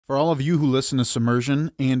For all of you who listen to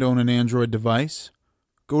Submersion and own an Android device,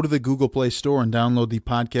 go to the Google Play Store and download the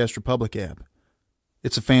Podcast Republic app.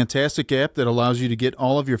 It's a fantastic app that allows you to get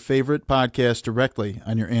all of your favorite podcasts directly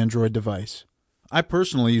on your Android device. I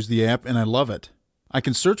personally use the app and I love it. I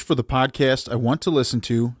can search for the podcast I want to listen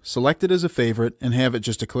to, select it as a favorite, and have it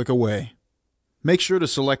just a click away. Make sure to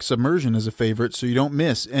select Submersion as a favorite so you don't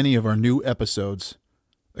miss any of our new episodes.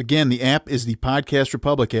 Again, the app is the Podcast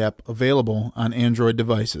Republic app, available on Android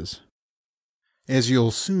devices. As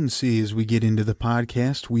you'll soon see as we get into the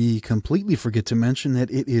podcast, we completely forget to mention that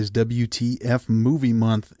it is WTF Movie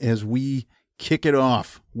Month as we kick it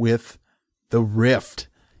off with The Rift.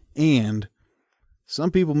 And some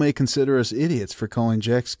people may consider us idiots for calling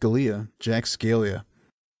Jack Scalia.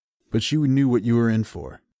 But you knew what you were in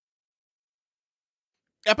for.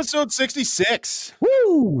 Episode 66.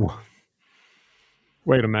 Woo!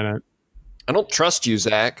 Wait a minute. I don't trust you,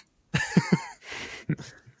 Zach.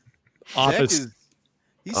 Office.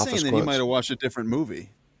 He's Office saying that he might have watched a different movie.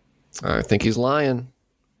 I think he's lying.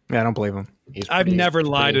 Yeah, I don't believe him. I've never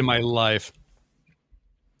lied in my life.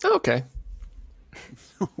 Okay.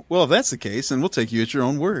 Well, if that's the case, then we'll take you at your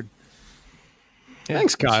own word. Yeah.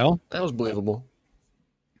 Thanks, Kyle. That was believable.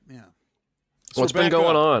 Yeah. So what's been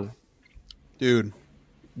going on? Dude,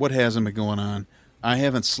 what hasn't been going on? I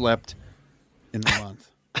haven't slept in a month.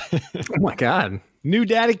 Oh, my God. New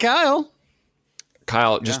Daddy Kyle.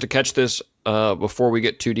 Kyle, just to catch this before we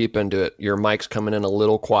get too deep into it, your mic's coming in a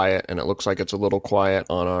little quiet, and it looks like it's a little quiet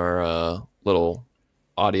on our little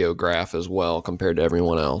audio graph as well compared to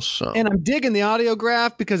everyone else. So. And I'm digging the audio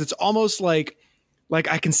graph because it's almost like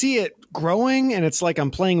I can see it growing, and it's like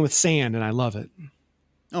I'm playing with sand, and I love it.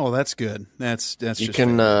 Oh, that's good. That's you just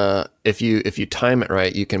can if you time it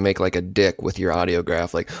right, you can make like a dick with your audio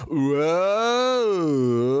graph, like whoa.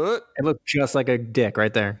 It looks just like a dick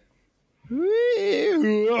right there.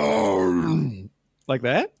 Like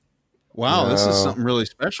that? Wow, this is something really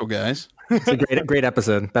special, guys. It's a great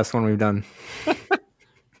episode. Best one we've done.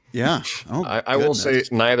 Yeah. Oh, I will say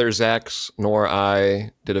neither Zach's nor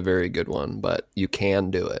I did a very good one, but you can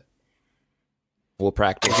do it. We'll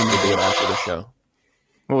practice to do it after the show.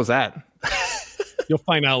 What was that? You'll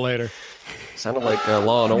find out later. Sounded like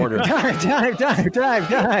Law and Order. Dive.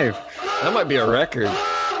 That might be a record.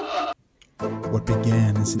 What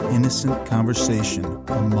began as an innocent conversation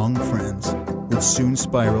among friends would soon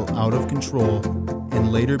spiral out of control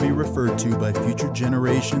and later be referred to by future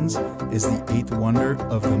generations as the eighth wonder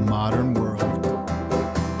of the modern world.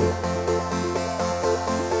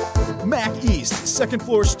 Mac East Second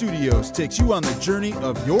Floor Studios takes you on the journey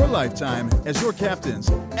of your lifetime as your captains,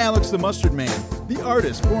 Alex the Mustard Man, the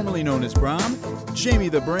artist formerly known as Brom, Jamie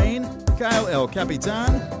the Brain, Kyle El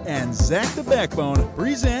Capitan, and Zach the Backbone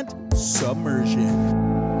present Submersion.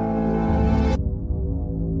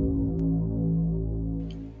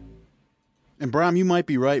 And Brom, you might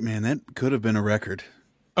be right, man. That could have been a record.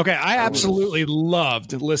 Okay, I absolutely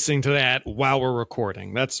loved listening to that while we're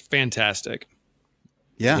recording. That's fantastic.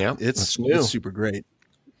 Yeah, it's super great.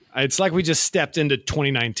 It's like we just stepped into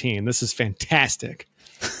 2019. This is fantastic.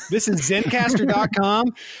 This is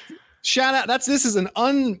Zencastr.com. Shout out. This is an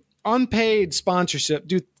unpaid sponsorship.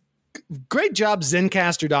 Dude, great job,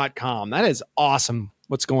 Zencastr.com. That is awesome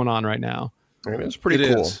what's going on right now. It is pretty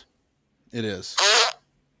cool. It is.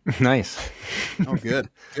 Nice. Oh, good.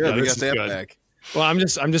 Good. Yeah, we got that back. Well, I'm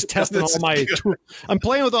just testing all my I'm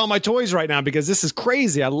playing with all my toys right now because this is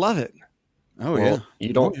crazy. I love it. Oh, well, yeah.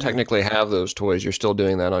 You don't technically have those toys. You're still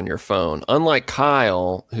doing that on your phone. Unlike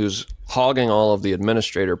Kyle, who's hogging all of the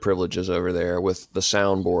administrator privileges over there with the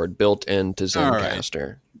soundboard built into Zencastr.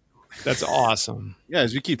 Right. That's awesome. Yeah,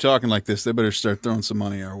 as we keep talking like this, they better start throwing some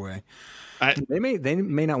money our way. They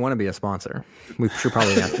may not want to be a sponsor. We should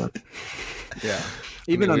probably have to. Yeah.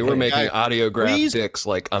 We were making audiograph dicks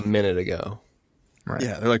like a minute ago. Right.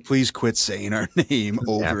 Yeah, they're like, please quit saying our name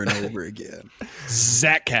over and over again.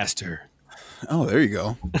 Zaccaster. Oh, there you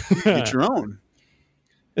go. Get your own.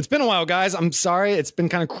 It's been a while, guys. I'm sorry. It's been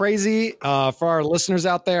kind of crazy for our listeners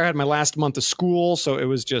out there. I had my last month of school, so it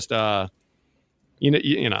was just, you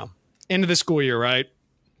know, end of the school year, right?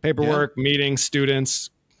 Paperwork, meetings,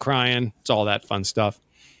 students, crying. It's all that fun stuff.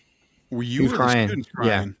 Were you crying?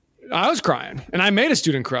 Yeah, I was crying, and I made a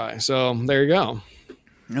student cry. So there you go.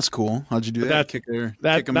 That's cool. How'd you do that? Kick them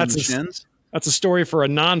in the shins? That's a story for a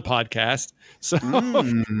non-podcast. So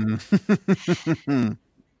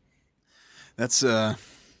that's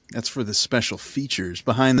for the special features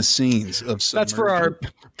behind the scenes of Submersion. That's for our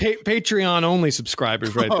Patreon only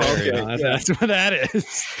subscribs right there. Okay, you know, that's what that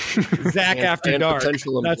is. Zach After and Dark.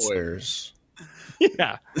 Potential employers.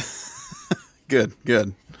 Yeah. Good.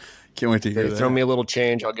 Can't wait to hear They that. throw me a little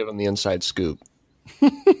change. I'll give them the inside scoop.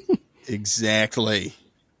 Exactly.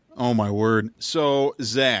 Oh, my word. So,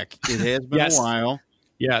 Zach, it has been Yes. a while.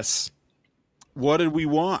 Yes. What did we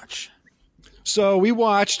watch? So we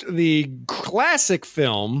watched the classic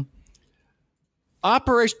film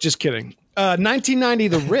Operation. Just kidding. 1990,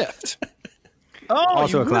 The Rift. Oh,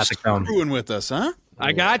 Also you a classic film. screwing with us, huh?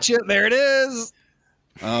 I got you. There it is.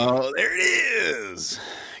 Oh, there it is.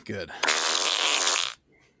 Good.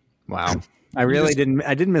 Wow. I really didn't.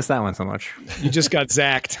 I didn't miss that one so much. You just got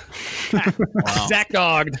zacked. Zack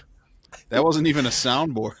dogged. That wasn't even a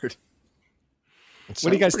soundboard. What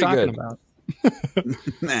are you guys talking about?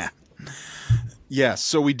 Nah. Yes,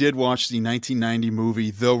 so we did watch the 1990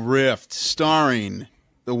 movie The Rift, starring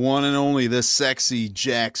the one and only, the sexy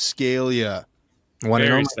Jack Scalia, One and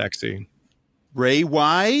Very only. sexy. Ray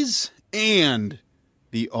Wise, and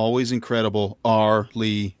the always incredible R.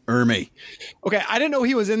 Lee Ermey. Okay, I didn't know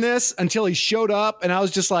he was in this until he showed up, and I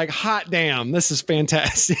was just like, hot damn, this is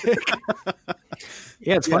fantastic.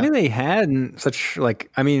 Yeah, it's funny they had such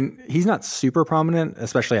I mean, he's not super prominent,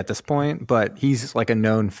 especially at this point, but he's like a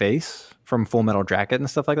known face from Full Metal Jacket and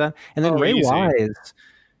stuff like that. And then Ray easy. Wise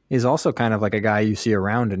is also kind of like a guy you see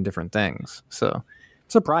around in different things. So I'm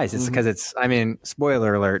surprised. It's because it's, I mean,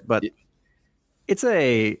 spoiler alert, but it's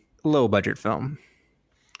a low budget film.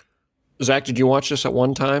 Zach, did you watch this at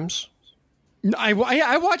one times? I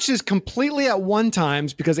watched this completely at one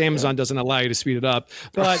times because Amazon doesn't allow you to speed it up.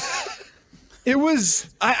 But it was,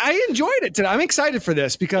 I enjoyed it today. I'm excited for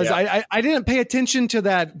this because I didn't pay attention to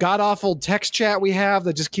that god-awful text chat we have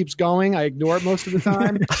that just keeps going. I ignore it most of the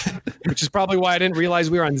time, which is probably why I didn't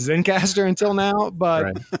realize we were on Zencastr until now.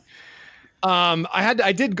 But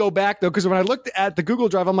I did go back though, because when I looked at the Google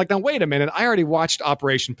Drive, I'm like, now wait a minute, I already watched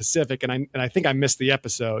Operation Pacific, and I think I missed the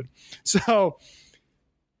episode. So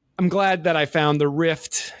I'm glad that I found the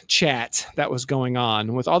Rift chat that was going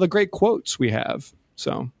on with all the great quotes we have.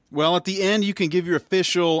 So Well, at the end, you can give your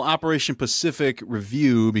official Operation Pacific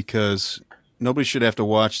review because nobody should have to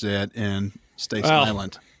watch that and stay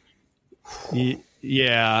silent.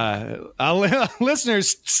 yeah,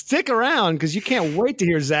 listeners, stick around because you can't wait to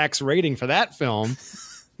hear Zach's rating for that film.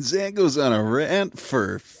 Zach goes on a rant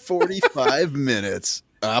for 45 minutes.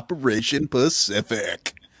 Operation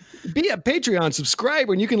Pacific. Be a Patreon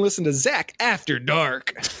subscriber and you can listen to Zach After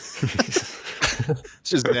Dark. It's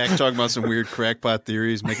just Zach talking about some weird crackpot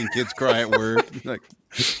theories, making kids cry at work. Like,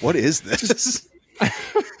 what is this? Like,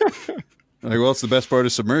 well, it's the best part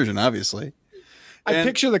of Submersion, obviously. I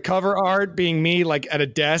picture the cover art being me like at a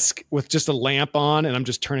desk with just a lamp on, and I'm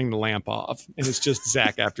just turning the lamp off, and it's just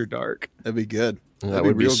Zach After Dark. That'd be good. That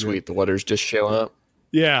would be real sweet. The letters just show up.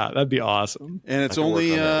 Yeah, that'd be awesome. And it's I can work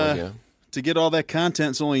only on that one, to get all that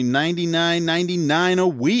content, it's only $99.99 a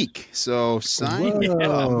week. So sign up.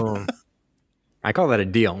 Whoa. I call that a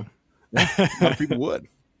deal. A lot of people would.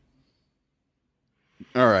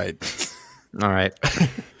 All right. All right.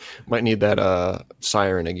 Might need that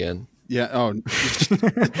siren again. Yeah. Oh, do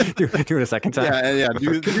it a second time. yeah.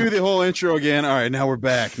 Do the whole intro again. All right. Now we're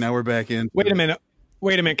back. Now we're back in. Wait a minute.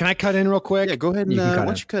 Can I cut in real quick? Yeah. Go ahead and why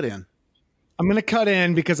don't you cut in? I'm going to cut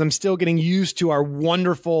in because I'm still getting used to our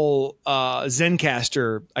wonderful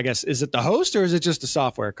Zencastr. I guess, is it the host or is it just the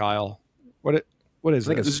software, Kyle? What is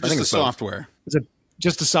it? This is just the software. Is it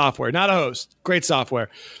just the software, not a host? Great software.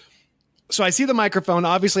 So I see the microphone.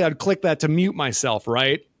 Obviously, I'd click that to mute myself,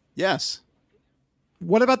 right? Yes.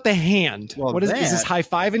 What about the hand? Well, is this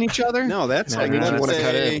high-fiving each other? No, that's like means you let's wanna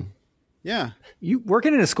cut say- in. Yeah. You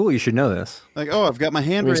working in a school, you should know this. Like, oh, I've got my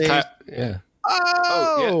hand raised. Yeah.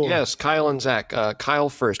 Oh, Yes, Kyle and Zach. Kyle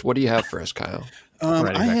first. What do you have for us, Kyle?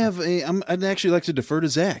 Right, I exactly. have I'd actually like to defer to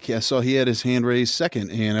Zach. Yeah, I saw he had his hand raised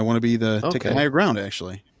second, and I want to be take the Okay. higher ground,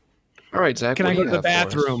 actually. All right, Zach. Can what I do go you to the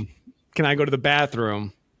have for us? bathroom? Can I go to the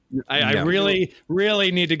bathroom? I No. really,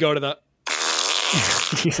 really need to go to the.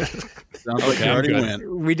 Sounds like Okay, you I'm already good.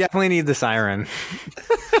 went. We definitely need the siren.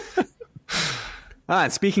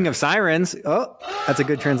 And speaking of sirens, that's a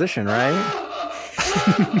good transition, right?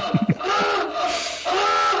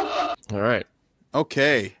 All right.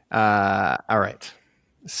 Okay. All right.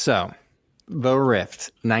 So, The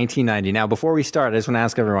Rift, 1990. Now, before we start, I just want to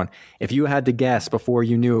ask everyone, if you had to guess before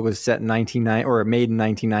you knew it was set in 1990 or made in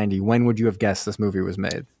 1990, when would you have guessed this movie was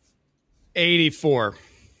made? 84.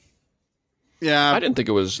 Yeah. I didn't think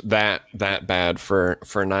it was that bad for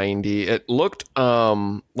 90. It looked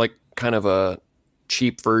like kind of a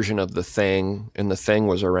cheap version of The Thing, and The Thing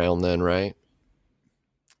was around then, right?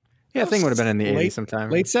 Yeah, I think it would have been in the Late- 80s sometime.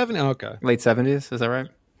 Late 70s? Okay. Late 70s, is that right?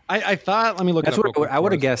 I thought, let me look That's it up. what real quick I would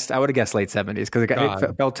for have us. guessed. I would have guessed late 70s because God.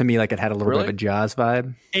 it felt to me like it had a little bit of a Jaws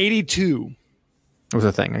vibe. 82. It was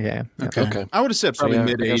a thing. Okay. Okay. I would have said probably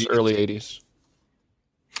mid I guess 80s. early 80s.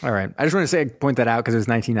 All right. I just want to point that out because it was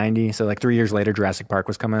 1990. So like 3 years later, Jurassic Park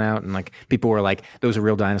was coming out, and like people were like, "Those are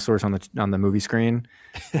real dinosaurs on the movie screen,"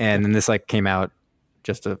 and then this like came out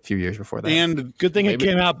just a few years before that. And Good thing it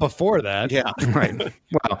came out before that. yeah, right.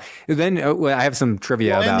 Well, then I have some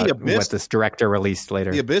trivia about what this director released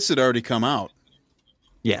later. The Abyss had already come out.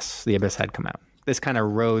 Yes, The Abyss had come out. This kind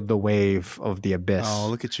of rode the wave of The Abyss. Oh,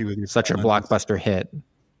 look at you with your Such a blockbuster hit.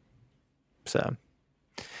 So,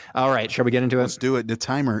 all right, shall we get into it? Let's do it. The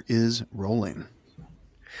timer is rolling.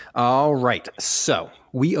 All right. So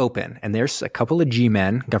we open, and there's a couple of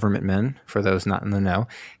G-men, government men, for those not in the know,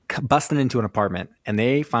 busting into an apartment, and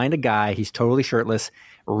they find a guy. He's totally shirtless,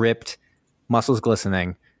 ripped, muscles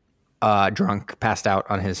glistening, drunk, passed out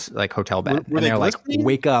on his like hotel bed. Were and they they're like, glistening?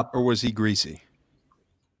 "Wake up!" Or was he greasy?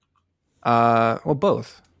 Well,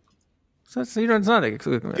 both. So it's not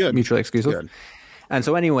mutually exclusive. Good. And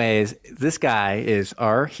so, anyways, this guy is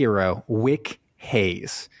our hero, Wick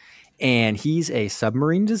Hayes. And he's a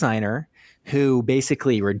submarine designer who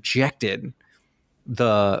basically rejected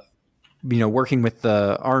working with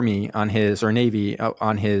the Army on his, or Navy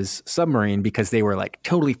on his submarine because they were like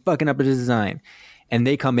totally fucking up his design. And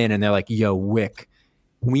they come in and they're like, "Yo, Wick,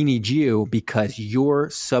 we need you because your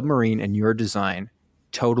submarine and your design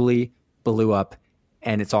totally blew up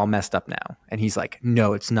and it's all messed up now." And he's like,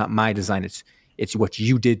 "No, it's not my design. It's what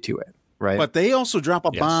you did to it." Right. But they also drop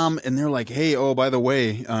a bomb and they're like, "Hey, oh, by the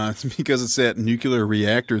way, it's because it's that nuclear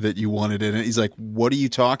reactor that you wanted in it." He's like, "What are you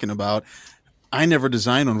talking about? I never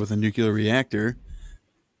designed one with a nuclear reactor."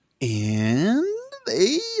 And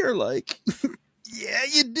they are like, "Yeah,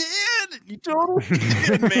 you did. You totally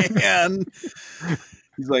did, man."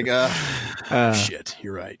 He's like, shit,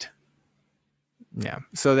 you're right. Yeah.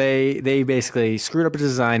 So they basically screwed up his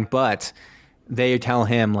design, but they tell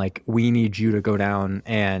him like, "We need you to go down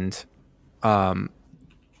and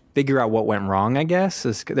figure out what went wrong." I guess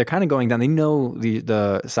they're kind of going down. They know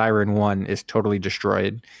the Siren 1 is totally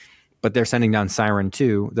destroyed, but they're sending down Siren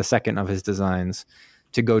 2, the second of his designs,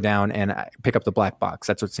 to go down and pick up the black box.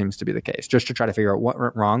 That's what seems to be the case, just to try to figure out what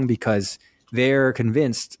went wrong because they're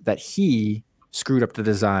convinced that he screwed up the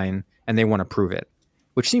design and they want to prove it,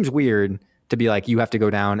 which seems weird to be like, you have to go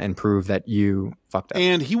down and prove that you fucked up.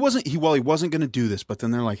 And he wasn't going to do this, but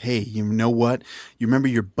then they're like, "Hey, you know what? You remember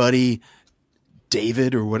your buddy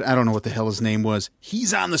David, or what? I don't know what the hell his name was.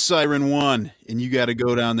 He's on the Siren 1 and you got to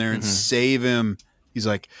go down there and save him." He's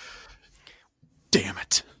like, "Damn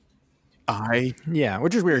it."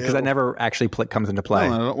 Which is weird because that never actually comes into play.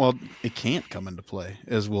 Well, it can't come into play,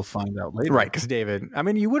 as we'll find out later. Right, because David, I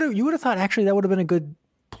mean, you would have thought actually that would have been a good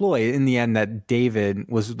ploy in the end, that David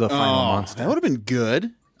was the final monster. That would have been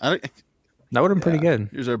good. That would have been pretty good.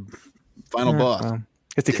 Here's our final boss. Well,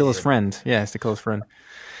 it's to kill his friend. Yeah, it's to kill his friend.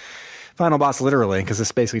 Final boss, literally, because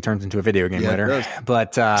this basically turns into a video game later.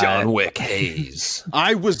 But John Wick Hayes.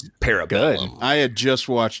 I was Parabellum. I had just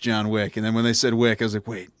watched John Wick, and then when they said Wick, I was like,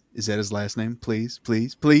 "Wait, is that his last name? Please,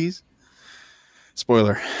 please, please."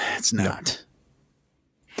 Spoiler, it's not.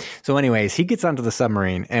 So anyways, he gets onto the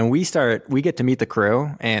submarine and we get to meet the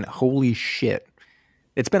crew, and holy shit.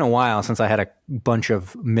 It's been a while since I had a bunch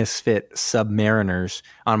of misfit submariners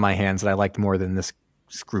on my hands that I liked more than this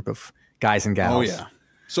group of guys and gals. Oh yeah.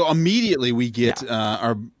 So immediately we get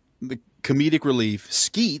the comedic relief,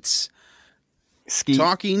 Skeet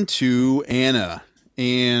talking to Anna,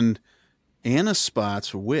 and Anna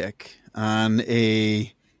spots Wick on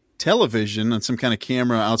a television on some kind of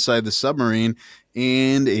camera outside the submarine,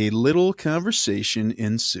 and a little conversation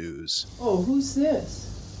ensues. "Oh, who's this?"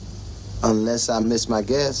 Unless I miss my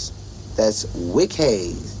guess, that's Wick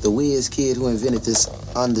Hayes, the whiz kid who invented this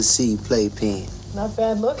undersea playpen. Not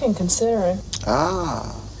bad looking, considering.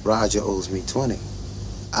 Ah, Roger owes me 20.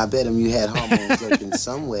 I bet him you had hormones lurking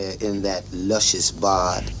somewhere in that luscious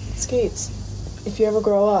bod. Skeets, if you ever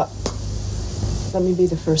grow up, let me be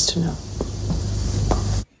the first to know.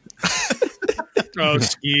 Oh,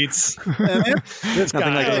 Skeets. This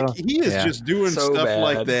guy, he is just doing So stuff bad.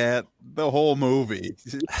 like that the whole movie.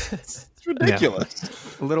 It's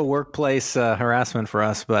ridiculous. A little workplace harassment for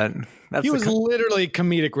us, but that's He was literally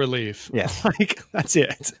comedic relief. Yes. Like, that's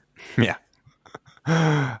it. Yeah.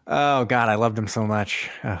 Oh God, I loved him so much.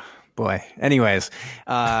 Oh, boy. Anyways,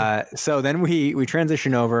 so then we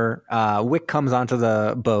transition over. Wick comes onto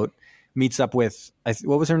the boat, meets up with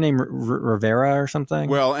what was her name, Rivera or something.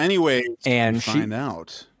 Well, anyway, and we find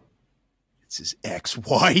out it's his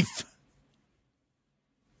ex-wife,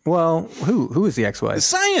 well, who is the ex-wife? the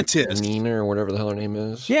scientist. Nina or whatever the hell her name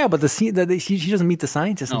is. Yeah, but she doesn't meet the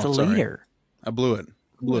scientist until sorry. later. I blew it.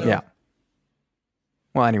 Yeah.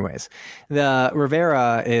 Well, anyways, the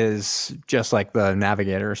Rivera is just like the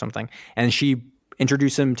navigator or something, and she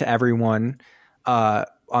introduced him to everyone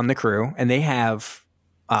on the crew, and they have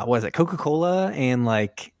what is it, Coca-Cola and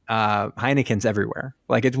like Heineken's everywhere.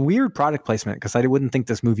 Like it's weird product placement because I wouldn't think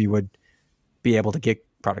this movie would be able to get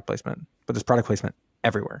product placement, but there's product placement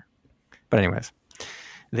everywhere. But anyways,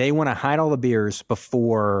 they want to hide all the beers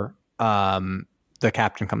before the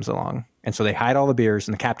captain comes along. And so they hide all the beers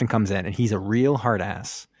and the captain comes in and he's a real hard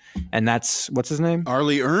ass. And that's, what's his name?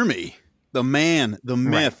 Arlie Ermey, the man, the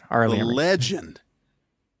myth, the Ermey. legend.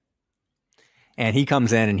 And he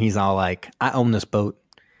comes in and he's all like, I own this boat.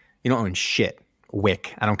 You don't own shit,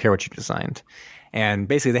 Wick. I don't care what you designed. And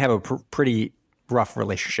basically they have a pretty rough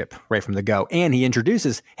relationship right from the go. And he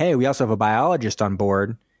introduces, hey, we also have a biologist on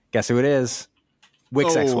board. Guess who it is?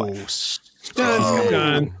 Wick's ex-wife.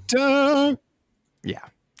 Dun, dun. Yeah.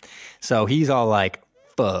 So he's all like,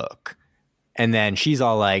 fuck. And then she's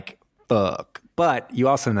all like, fuck. But you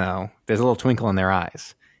also know there's a little twinkle in their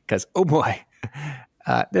eyes because, oh boy,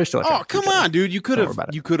 they're still. Oh, come on, dude. You could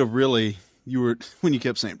have really, when you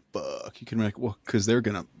kept saying fuck, you could be like, well, because they're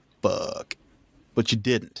going to fuck. But you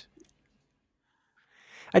didn't.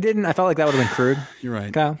 I didn't. I felt like that would have been crude. You're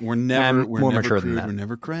right. Kyle. We're never mature crude. than that. We're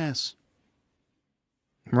never crass.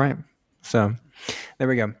 Right. So there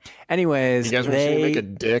we go. Anyways, you guys want to see me make a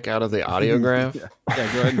dick out of the audiograph? Yeah,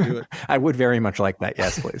 go ahead and do it. I would very much like that.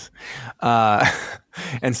 Yes, please.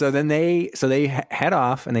 And so then they head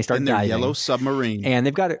off and they start diving. Yellow submarine. And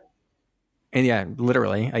they've got it. And yeah,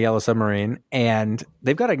 literally a yellow submarine. And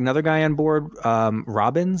they've got another guy on board,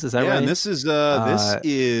 Robbins. Is that right? Yeah, and this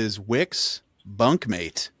is Wick's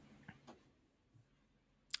bunkmate.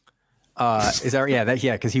 Is that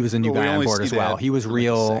because he was a new guy on board as well. He was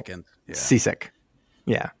real seasick.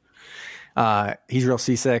 Yeah. He's real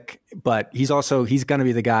seasick, but he's going to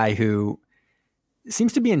be the guy who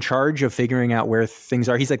seems to be in charge of figuring out where things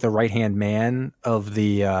are. He's like the right-hand man of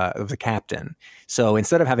the captain. So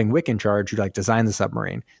instead of having Wick in charge, who like design the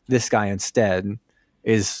submarine, this guy instead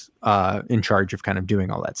is in charge of kind of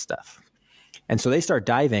doing all that stuff. And so they start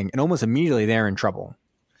diving, and almost immediately they're in trouble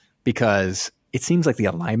because it seems like the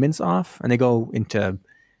alignment's off, and they go into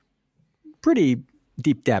pretty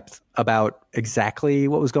deep depth about exactly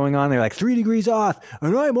what was going on. They're like 3 degrees off,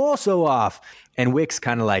 and I'm also off. And Wick's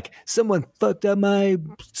kind of like, someone fucked up my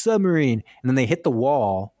submarine. And then they hit the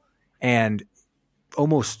wall and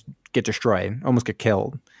almost get destroyed, almost get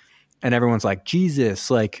killed. And everyone's like, Jesus,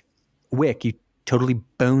 like, Wick, you totally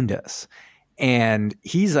boned us. And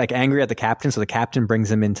he's like angry at the captain. So the captain brings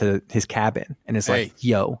him into his cabin and is like,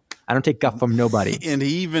 yo, I don't take guff from nobody. And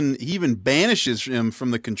he even banishes him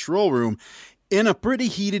from the control room in a pretty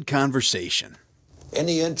heated conversation. In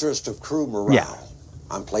the interest of crew morale,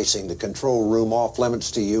 I'm placing the control room off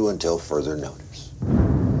limits to you until further notice.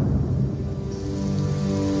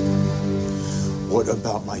 What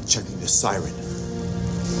about my checking the siren?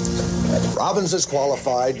 Robbins is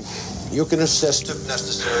qualified. You can assist if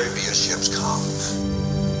necessary via ship's comms.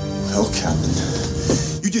 Well, Captain,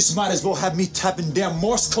 you just might as well have me tapping damn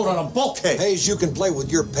Morse code on a bulkhead. Hayes, you can play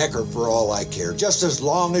with your pecker for all I care, just as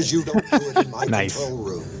long as you don't do it in my Nice. control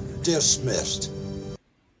room. Dismissed.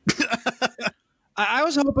 I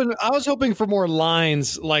was hoping for more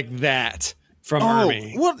lines like that from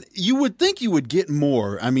Ermey. Well, you would think you would get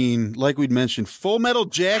more. I mean, like we'd mentioned, Full Metal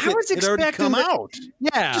Jacket had already come out.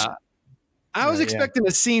 Yeah. I was expecting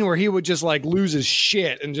a scene where he would just like lose his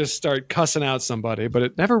shit and just start cussing out somebody, but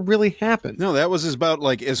it never really happened. No, that was about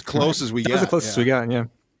like as close as we got. That was the closest we got, yeah.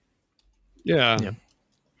 Yeah.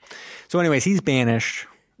 So anyways, he's banished.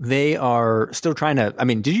 They are still trying to, I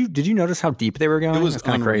mean, did you notice how deep they were going? It was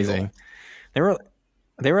kind of crazy. They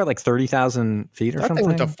were at like 30,000 feet or something. They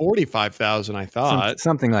went to 45,000, I thought.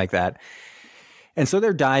 Something like that. And so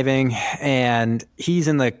they're diving, and he's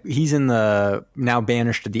in the now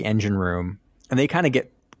banished to the engine room, and they kind of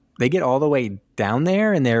get all the way down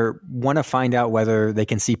there, and they want to find out whether they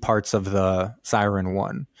can see parts of the Siren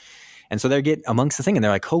 1. And so they get amongst the thing, and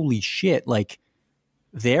they're like, holy shit, like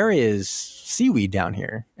there is seaweed down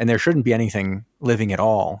here, and there shouldn't be anything living at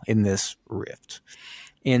all in this rift.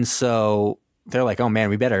 And so they're like, oh man,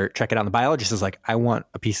 we better check it out. And the biologist is like, I want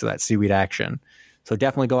a piece of that seaweed action. So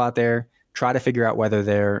definitely go out there, try to figure out whether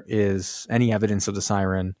there is any evidence of the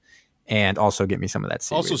siren, and also get me some of that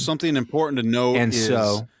seaweed. Also, something important to note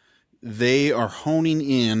is they are honing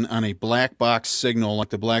in on a black box signal, like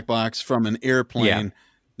the black box from an airplane. Yeah.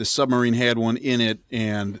 The submarine had one in it,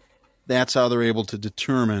 and that's how they're able to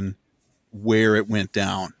determine where it went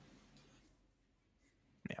down.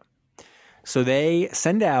 So they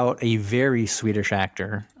send out a very Swedish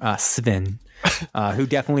actor, Sven, who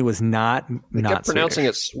definitely was not kept pronouncing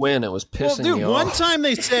it Swin. It was pissing me off. One time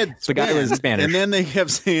they said the guy was Spanish, and then they kept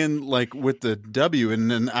saying like with the W,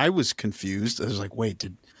 and then I was confused. I was like, wait,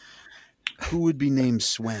 who would be named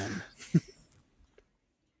Swen?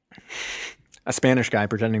 A Spanish guy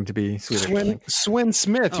pretending to be Swedish. Swin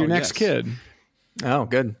Smith, your next kid. Oh,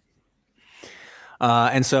 good.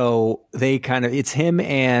 And so they it's him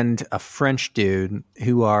and a French dude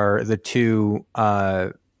who are the two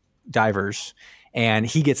divers, and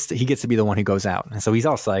he gets to be the one who goes out. And so he's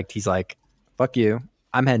all psyched. He's like, fuck you.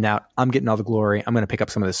 I'm heading out. I'm getting all the glory. I'm going to pick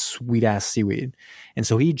up some of this sweet ass seaweed. And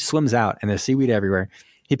so he swims out, and there's seaweed everywhere.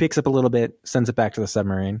 He picks up a little bit, sends it back to the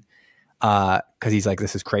submarine. Cause he's like,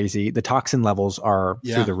 this is crazy. The toxin levels are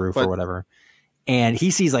through the roof or whatever. And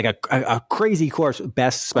he sees like a crazy course,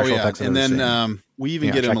 best special effects. And then we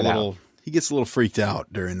even get him a little, he gets a little freaked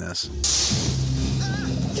out during this.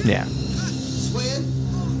 Yeah. Swin?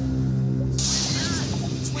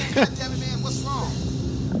 Swin, goddammit, man, what's wrong?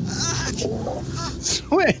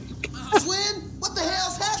 Swin. Swin? What the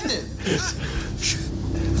hell's happening?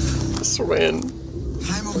 Swin.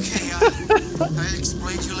 I'm okay. I'll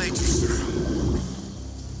explain to you later, sir.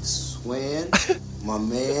 Swin, my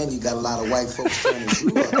man, you got a lot of white folks turning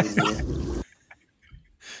blue up in here.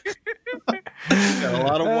 Got a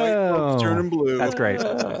lot of white folks turning blue. That's great.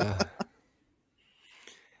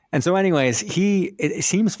 And so anyways, it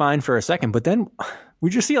seems fine for a second, but then we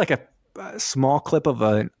just see like a small clip of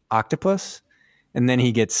an octopus, and then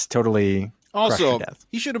he gets totally crushed to death.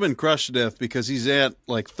 He should have been crushed to death because he's at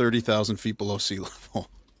like 30,000 feet below sea level.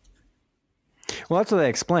 Well, that's what they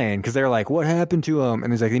explain, because they're like, what happened to him?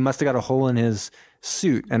 And he's like, he must have got a hole in his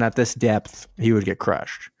suit, and at this depth, he would get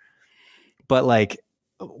crushed. But like,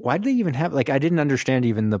 why did they even have, like, I didn't understand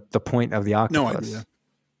even the point of the octopus. No idea.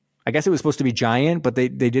 I guess it was supposed to be giant, but they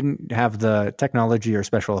didn't have the technology or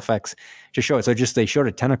special effects to show it. So they showed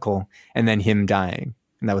a tentacle and then him dying.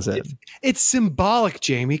 And that was it. It's symbolic,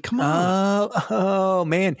 Jamie. Come on. Oh,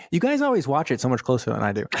 man. You guys always watch it so much closer than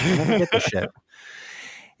I do. I never get this shit.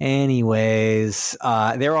 Anyways,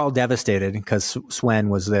 they're all devastated because Swen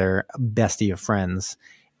was their bestie of friends,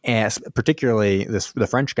 and particularly the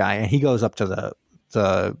French guy. And he goes up to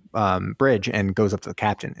the bridge and goes up to the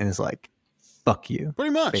captain and is like, fuck you.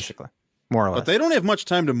 Pretty much. Basically. More or less. But they don't have much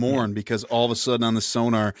time to mourn because all of a sudden on the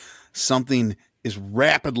sonar, something is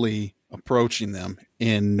rapidly approaching them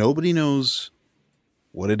and nobody knows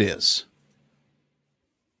what it is.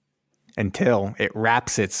 Until it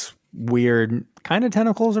wraps its weird kind of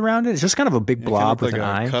tentacles around it. It's just kind of a big blob kind of with like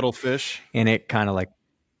an eye. Cuttlefish. And it kind of like,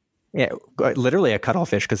 literally a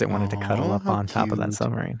cuttlefish because it wanted to cuddle up on top of that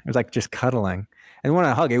submarine. It was like just cuddling. And wanted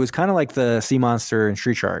to hug. It was kind of like the sea monster and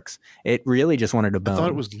street sharks. It really just wanted to bone. I thought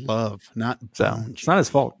it was love, not bone. So it's not his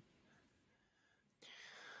fault.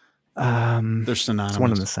 They're synonymous. It's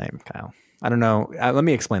one and the same, Kyle. I don't know. Let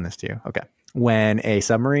me explain this to you. Okay. When a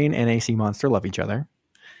submarine and a sea monster love each other,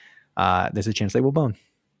 there's a chance they will bone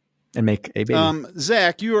and make a baby.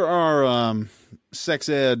 Zach, you are our sex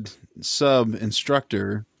ed sub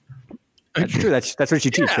instructor. That's true. That's what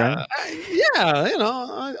you teach, right? Yeah, you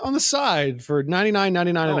know, on the side for $99.99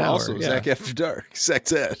 an hour. Also, Zach After Dark,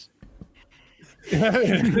 sex ed. You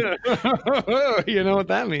know what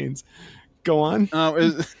that means. Go on.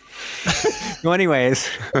 Well, anyways,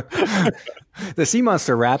 the sea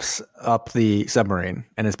monster wraps up the submarine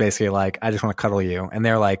and is basically like, I just want to cuddle you. And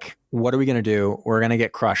they're like, what are we going to do? We're going to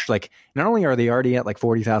get crushed. Like, not only are they already at like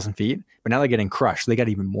 40,000 feet, but now they're getting crushed. They got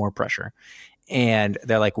even more pressure. And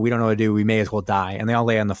they're like, we don't know what to do. We may as well die. And they all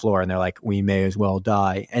lay on the floor and they're like, we may as well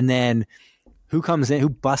die. And then who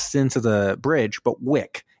busts into the bridge but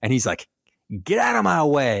Wick? And he's like, get out of my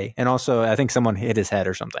way. And also, I think someone hit his head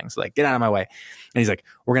or something. So like, get out of my way. And he's like,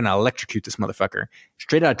 we're going to electrocute this motherfucker.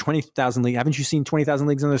 Straight out of 20,000 Leagues. Haven't you seen 20,000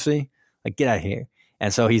 Leagues Under the Sea? Like, get out of here.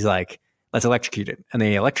 And so he's like, let's electrocute it. And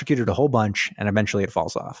they electrocuted a whole bunch and eventually it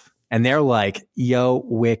falls off. And they're like, yo,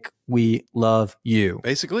 Wick, we love you.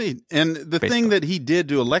 Basically. And the thing that he did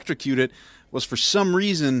to electrocute it was for some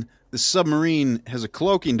reason, the submarine has a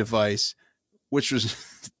cloaking device, which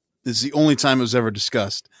is the only time it was ever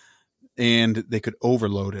discussed. And they could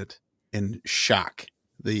overload it and shock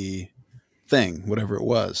the thing, whatever it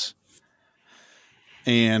was.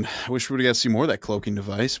 And I wish we would have got to see more of that cloaking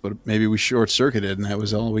device, but maybe we short-circuited and that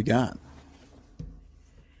was all we got.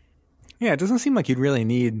 Yeah, it doesn't seem like you'd really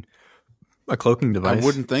need a cloaking device. I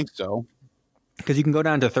wouldn't think so. Because you can go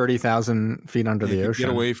down to 30,000 feet under the ocean.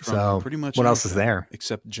 Get away from pretty much what else is there?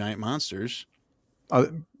 Except giant monsters. I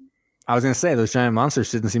was going to say, those giant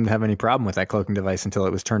monsters didn't seem to have any problem with that cloaking device until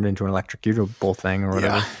it was turned into an electrocutable thing or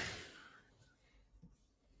whatever. Yeah.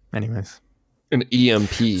 Anyways. An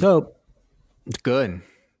EMP. So, Good.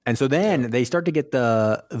 And so then they start to get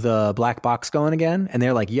the black box going again. And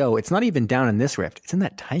they're like, yo, it's not even down in this rift. It's in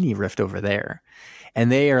that tiny rift over there.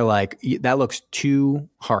 And they are like, that looks too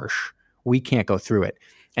harsh. We can't go through it.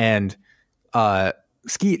 And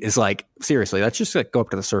Skeet is like, seriously, let's just like go up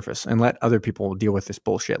to the surface and let other people deal with this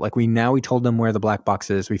bullshit. Like we told them where the black box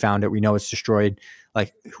is. We found it. We know it's destroyed.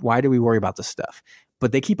 Like, why do we worry about this stuff?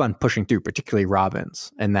 But they keep on pushing through, particularly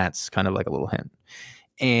Robbins. And that's kind of like a little hint.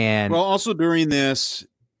 And well, also during this,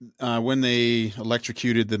 when they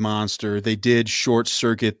electrocuted the monster, they did short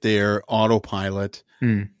circuit their autopilot.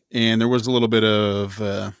 And there was a little bit of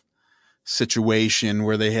a situation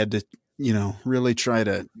where they had to, really try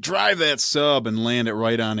to drive that sub and land it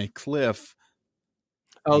right on a cliff.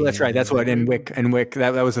 Oh, that's right. That's what in Wick,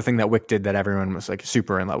 that was the thing that Wick did that everyone was like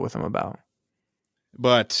super in love with him about.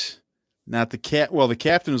 But not the cat. Well, the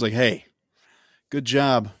captain was like, hey, good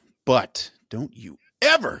job, but don't you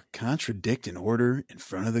ever contradict an order in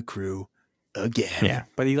front of the crew again. Yeah,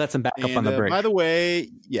 but he lets him back up on the bridge. By the way,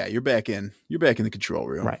 yeah, you're back in the control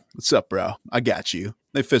room. Right. What's up, bro? I got you.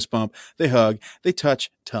 They fist bump, they hug, they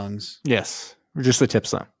touch tongues. Yes, just the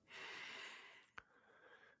tips though.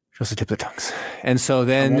 Just the tip of the tongues. And so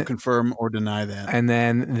then I won't confirm or deny that. And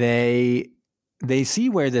then they see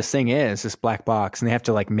where this thing is, this black box, and they have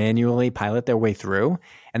to like manually pilot their way through.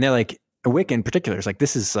 And they're like, Wick in particular is like,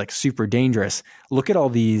 this is like super dangerous. Look at all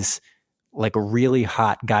these like really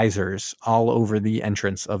hot geysers all over the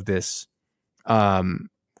entrance of this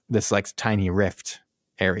this like tiny rift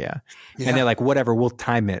area. Yeah. And they're like, whatever, we'll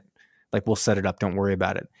time it. Like we'll set it up. Don't worry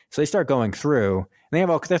about it. So they start going through and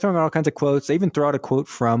they're throwing out all kinds of quotes. They even throw out a quote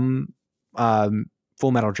from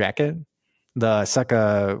Full Metal Jacket, the suck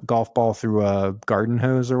a golf ball through a garden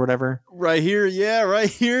hose or whatever. Right here. Yeah. Right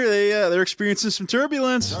here. They're experiencing some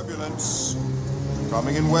turbulence. Turbulence.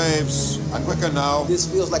 Coming in waves. I'm quicker now. This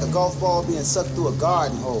feels like a golf ball being sucked through a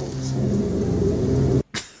garden hose.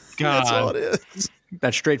 God. That's all it is.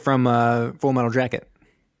 That's straight from Full Metal Jacket.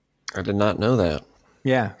 I did not know that.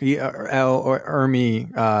 Yeah, Ermey.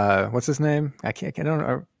 What's his name? I don't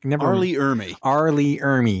know. Arlie Ermey. Arlie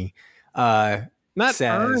Ermey. Not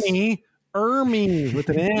says, Ernie. Ermey with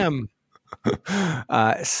an M.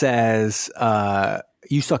 Says,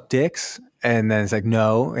 you suck dicks, and then it's like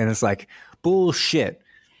no, and it's like bullshit.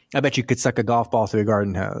 I bet you could suck a golf ball through a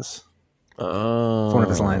garden hose. Oh, it's one of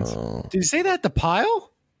his lines. Did you say that to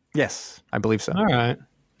Pyle? Yes, I believe so. All right.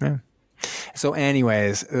 Yeah. So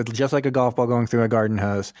anyways, just like a golf ball going through a garden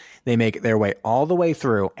hose, they make their way all the way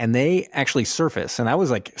through and they actually surface. And I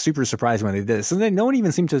was like super surprised when they did this. And then no one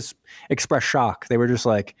even seemed to express shock. They were just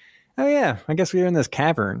like, oh yeah, I guess we're in this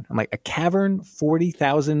cavern. I'm like, a cavern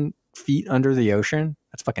 40,000 feet under the ocean?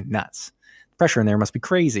 That's fucking nuts. The pressure in there must be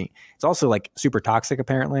crazy. It's also like super toxic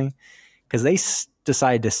apparently because they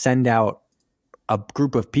decide to send out a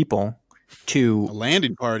group of people to a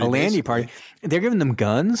landing party. They're giving them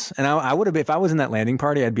guns, and I would have, if I was in that landing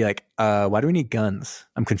party, I'd be like, "Why do we need guns?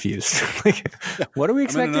 I'm confused. Like, what are we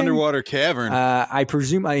expecting? I'm in an underwater cavern. I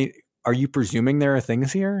presume. Are you presuming there are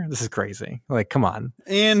things here? This is crazy. Like, come on.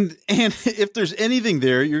 And if there's anything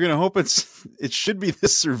there, you're gonna hope it should be the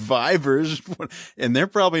survivors, and they're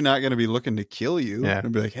probably not gonna be looking to kill you. Yeah,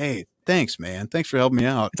 and be like, hey, thanks, man. Thanks for helping me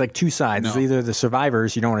out. It's like two sides. No. It's either the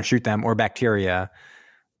survivors, you don't want to shoot them, or bacteria.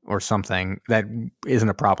 Or something that isn't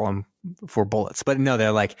a problem for bullets. But no,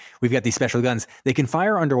 they're like, we've got these special guns. They can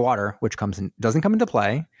fire underwater, which doesn't come into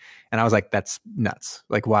play. And I was like, that's nuts.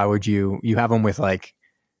 Like, why would you have them with like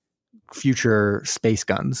future space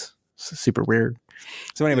guns? It's super weird.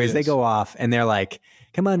 So anyways, they go off and they're like,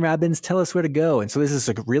 come on, Robbins, tell us where to go. And so this is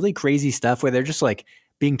like really crazy stuff where they're just like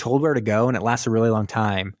being told where to go and it lasts a really long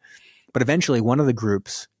time. But eventually one of the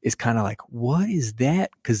groups is kind of like, what is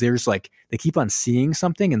that? Because there's like, they keep on seeing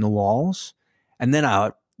something in the walls. And then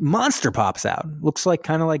a monster pops out. Looks like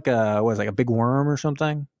kind of like a big worm or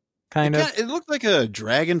something. Kind of. It looked like a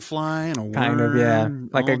dragonfly and a worm. Kind of, yeah.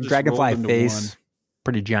 Like a dragonfly face.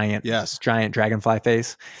 Pretty giant. Yes. Giant dragonfly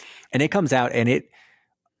face. And it comes out and it,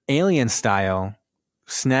 alien style,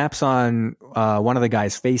 snaps on one of the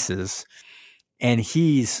guy's faces. And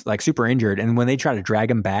he's like super injured. And when they try to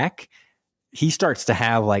drag him back, he starts to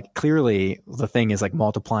have like, clearly the thing is like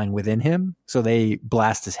multiplying within him. So they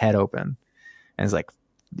blast his head open and it's like,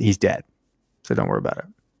 he's dead. So don't worry about it.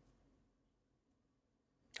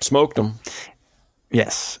 Smoked him.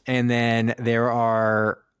 Yes. And then there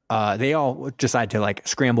are, they all decide to like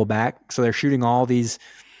scramble back. So they're shooting all these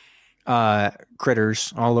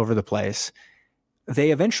critters all over the place.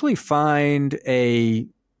 They eventually find a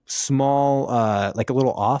small, like a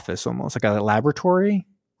little office, almost like a laboratory,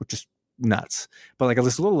 which is nuts. But like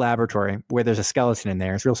this little laboratory where there's a skeleton in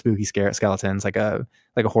there. It's real spooky skeletons, like a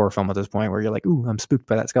horror film at this point where you're like, ooh, I'm spooked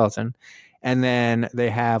by that skeleton. And then they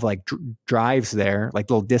have like drives there, like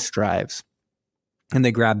little disk drives. And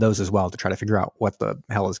they grab those as well to try to figure out what the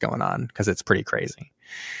hell is going on because it's pretty crazy.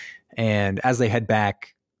 And as they head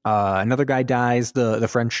back, another guy dies. The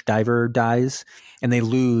French diver dies, and they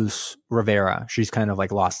lose Rivera. She's kind of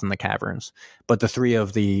like lost in the caverns. But the three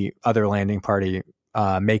of the other landing party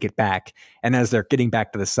make it back. And as they're getting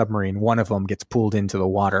back to the submarine, one of them gets pulled into the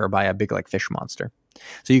water by a big like fish monster.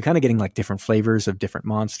 So you're kind of getting like different flavors of different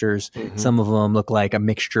monsters. Mm-hmm. Some of them look like a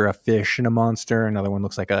mixture of fish and a monster. Another one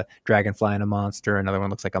looks like a dragonfly and a monster. Another one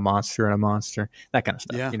looks like a monster and a monster. That kind of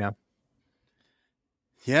stuff, you know?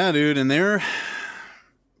 Yeah, dude. And they're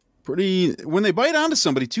pretty, when they bite onto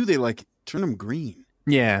somebody too, they like turn them green.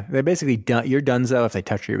 Yeah. They're basically you're donezo if they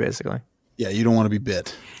touch you, basically. Yeah. You don't want to be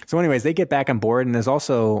bit. So anyways, they get back on board, and there's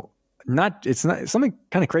also it's not something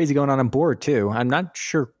kind of crazy going on board too. I'm not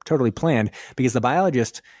sure totally planned, because the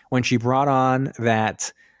biologist, when she brought on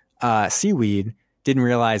that seaweed, didn't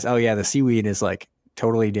realize, oh yeah, the seaweed is like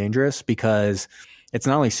totally dangerous because it's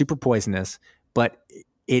not only super poisonous, but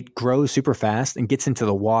it grows super fast and gets into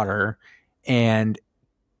the water and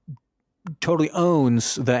totally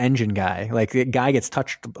owns the engine guy. Like the guy gets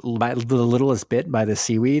touched by the littlest bit by the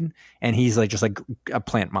seaweed, and he's like just like a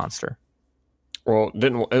plant monster. Well,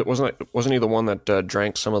 wasn't he the one that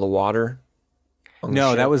drank some of the water?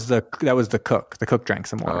 No, that was the cook. The cook drank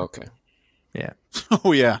some water. Oh, okay. Yeah.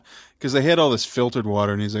 Oh yeah, because they had all this filtered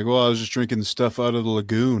water, and he's like, "Well, I was just drinking the stuff out of the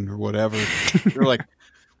lagoon or whatever." They're like,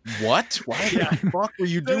 "What? Why the fuck were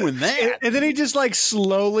you doing that?" And then he just like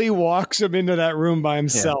slowly walks him into that room by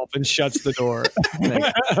himself and shuts the door.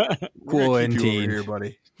 Quarantine here,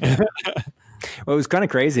 buddy. Well, it was kind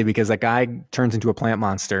of crazy because that guy turns into a plant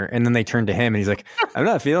monster, and then they turn to him, and he's like, "I'm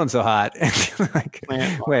not feeling so hot." Like,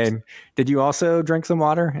 wait, did you also drink some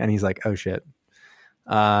water? And he's like, "Oh shit."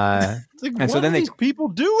 Like, and what so then are these people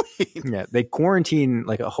doing? Yeah, they quarantine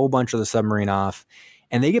like a whole bunch of the submarine off,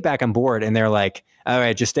 and they get back on board, and they're like, "All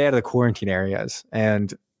right, just stay out of the quarantine areas."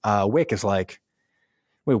 And Wick is like,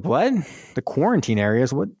 "Wait, what? The quarantine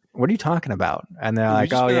areas? What are you talking about?" And they're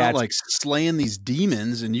like, "Oh yeah, like slaying these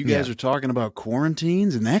demons, and you guys are talking about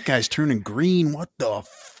quarantines, and that guy's turning green. What the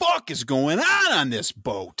fuck is going on this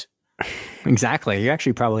boat?" Exactly. You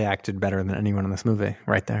actually probably acted better than anyone in this movie,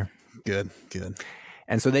 right there. Good.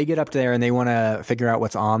 And so they get up there and they want to figure out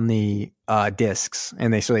what's on the discs,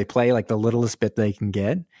 and they play like the littlest bit they can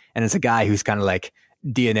get, and it's a guy who's kind of like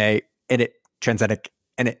DNA edit, transgenic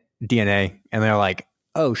edit DNA, and they're like,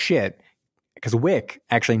 "Oh shit." Because Wick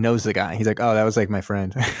actually knows the guy. He's like, "Oh, that was like my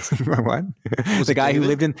friend." What? The guy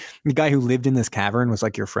who lived in this cavern was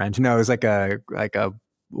like your friend? No, it was like a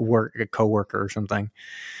coworker or something.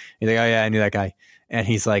 He's like, "Oh yeah, I knew that guy." And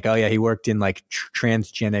he's like, "Oh yeah, he worked in like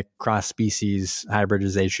transgenic cross species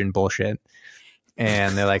hybridization bullshit."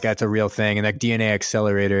 And they're like, "That's a real thing." And like DNA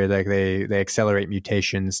accelerator, like they accelerate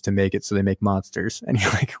mutations to make it so they make monsters. And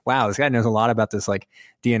you're like, wow, this guy knows a lot about this like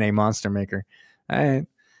DNA monster maker. All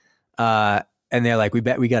right. And they're like, we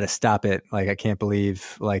got to stop it. Like, I can't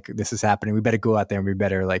believe like this is happening. We better go out there and we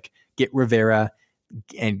better like get Rivera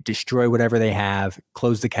and destroy whatever they have,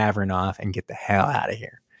 close the cavern off, and get the hell out of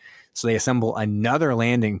here. So they assemble another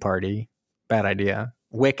landing party. Bad idea.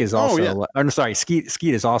 Wick is also, Skeet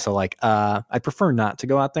is also like, I'd prefer not to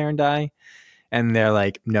go out there and die. And they're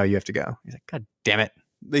like, "No, you have to go." He's like, "God damn it."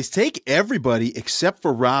 They take everybody except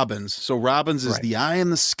for Robbins. So Robbins is the eye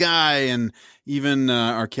in the sky, and even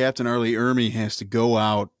our Captain Ermey has to go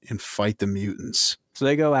out and fight the mutants. So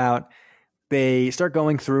they go out. They start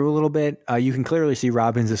going through a little bit. You can clearly see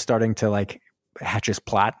Robbins is starting to like hatch his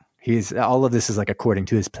plot. All of this is like according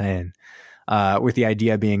to his plan, with the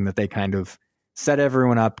idea being that they kind of set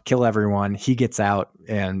everyone up, kill everyone. He gets out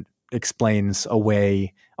and explains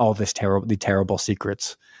away all this terrible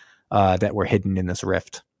secrets that were hidden in this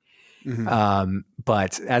rift. Mm-hmm.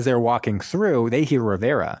 But as they're walking through, they hear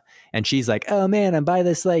Rivera, and she's like, "Oh man, I'm by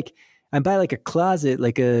like a closet,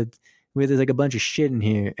 where there's like a bunch of shit in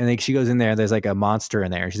here." And like she goes in there, and there's like a monster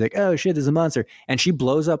in there. She's like, "Oh shit, there's a monster." And she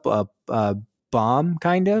blows up a bomb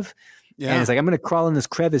kind of. Yeah. And it's like, "I'm going to crawl in this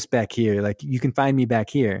crevice back here. Like you can find me back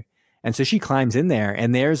here." And so she climbs in there,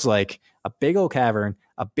 and there's like a big old cavern,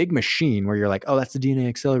 a big machine where you're like, "Oh, that's the DNA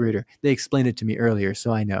accelerator. They explained it to me earlier,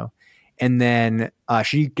 so I know." And then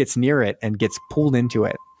she gets near it and gets pulled into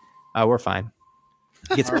it. We're fine.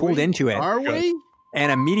 Gets pulled into it. Are we?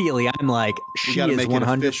 And immediately I'm like, she is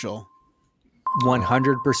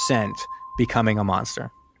 100% becoming a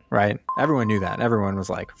monster, right? Everyone knew that. Everyone was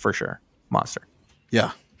like, for sure, monster.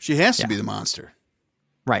 Yeah. She has to be the monster.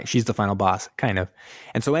 Right. She's the final boss, kind of.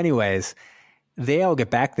 And so anyways, they all get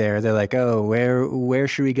back there. They're like, oh, where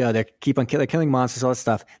should we go? They keep on killing monsters, all that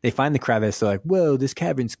stuff. They find the crevice. They're like, whoa, this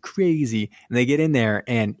cavern's crazy. And they get in there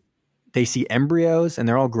and they see embryos and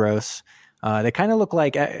they're all gross. They kind of look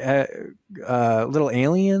like little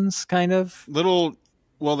aliens, kind of.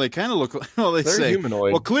 Well, they kind of look like, well, they're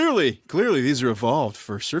humanoid. Well, clearly these are evolved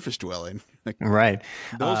for surface dwelling. Right.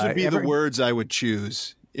 Those would be the words I would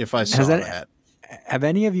choose if I saw that. Have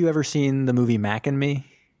any of you ever seen the movie Mac and Me?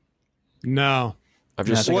 No. I've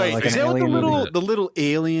just wait. Is that what the little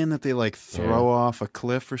alien that they like throw off a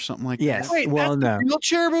cliff or something like that? Wait, well, that's the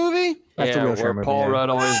wheelchair movie? That's the wheelchair movie. Paul Rudd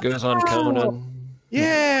always goes on Conan.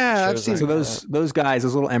 Yeah, I've seen. So those guys,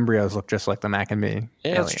 those little embryos, look just like the Mac and Me.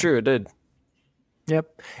 Yeah, that's true. It did.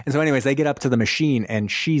 Yep. And so, anyways, they get up to the machine, and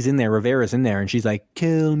she's in there. Rivera's in there, and she's like,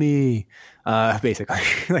 "Kill me," basically,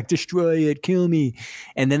 like destroy it, kill me.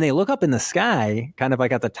 And then they look up in the sky, kind of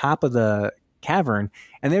like at the top of the cavern,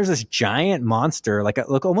 and there's this giant monster,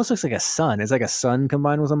 almost looks like a sun. It's like a sun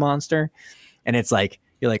combined with a monster, and it's like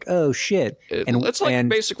you're like, "Oh shit!" It's like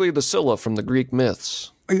basically the Scylla from the Greek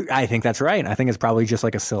myths. I think that's right. I think it's probably just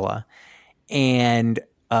like a Scylla. And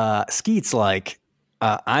Skeet's like,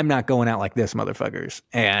 I'm not going out like this, motherfuckers,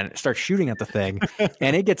 and starts shooting at the thing.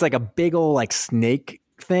 And it gets like a big old like snake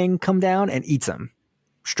thing come down and eats him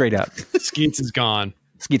straight up. Skeet's is gone.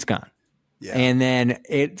 Skeet's gone. Yeah. And then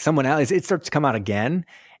it starts to come out again.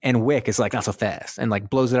 And Wick is like, not so fast, and like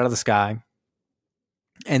blows it out of the sky.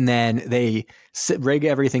 And then they rig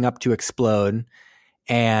everything up to explode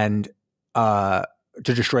and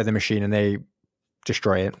to destroy the machine, and they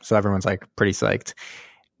destroy it. So everyone's like pretty psyched.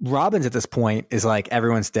 Robbins at this point is like,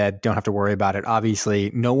 everyone's dead. Don't have to worry about it. Obviously,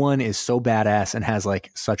 no one is so badass and has like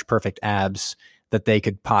such perfect abs that they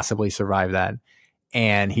could possibly survive that.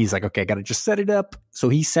 And he's like, okay, I got to just set it up. So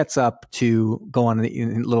he sets up to go on a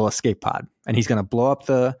little escape pod, and he's going to blow up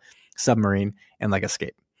the submarine and like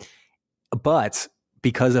escape. But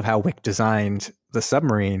because of how Wick designed the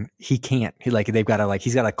submarine, he can't. He's got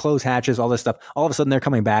to close hatches, all this stuff. All of a sudden, they're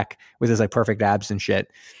coming back with his like perfect abs and shit.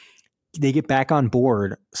 They get back on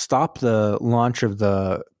board, stop the launch of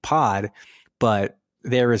the pod, but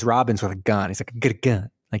there is Robbins with a gun. He's like, get a gun.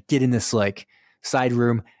 Like, get in this like side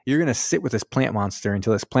room. You're going to sit with this plant monster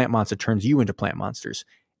until this plant monster turns you into plant monsters.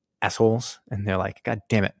 Assholes. And they're like, God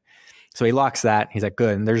damn it. So he locks that. He's like,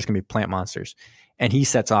 good. And they're just going to be plant monsters. And he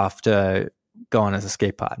sets off to go on his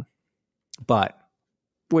escape pod. But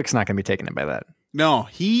Wick's not going to be taken in by that. No,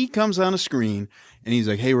 he comes on a screen and he's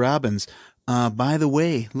like, hey, Robbins, by the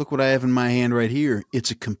way, look what I have in my hand right here.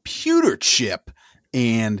 It's a computer chip,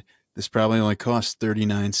 and this probably only costs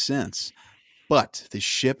 39 cents. But the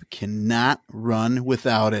ship cannot run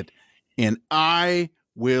without it, and I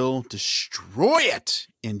will destroy it,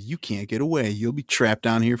 and you can't get away. You'll be trapped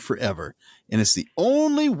down here forever, and it's the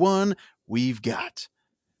only one we've got.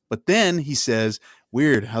 But then he says,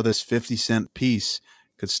 weird how this 50-cent piece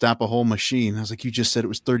could stop a whole machine. I was like, you just said it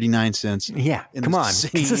was 39 cents. Yeah, come on.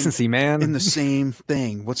 Consistency, man. In the same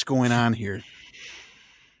thing. What's going on here?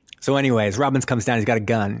 So anyways, Robbins comes down. He's got a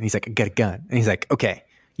gun. And he's like, I got a gun. And he's like, okay,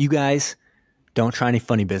 you guys don't try any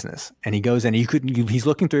funny business. And he goes in. He's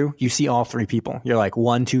looking through. You see all three people. You're like,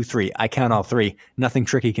 1, 2, 3. I count all three. Nothing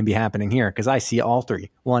tricky can be happening here because I see all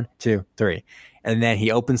three. 1, 2, 3. And then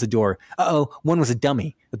he opens the door. Uh-oh, one was a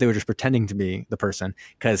dummy that they were just pretending to be the person,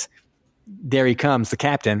 because there he comes, the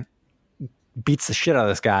captain beats the shit out of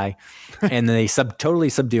this guy, and then they totally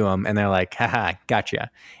subdue him, and they're like, haha, gotcha.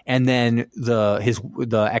 And then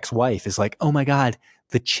the ex-wife is like, oh my God,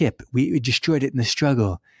 the chip, we destroyed it in the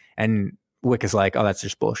struggle. And Wick is like, oh, that's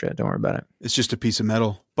just bullshit. Don't worry about it. It's just a piece of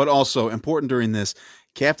metal. But also important during this,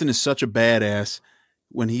 Captain is such a badass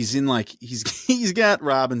when he's in like, he's got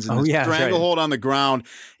Robbins in this stranglehold on the ground,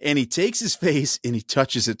 and he takes his face and he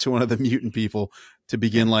touches it to one of the mutant people to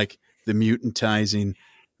begin like the mutantizing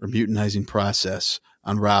process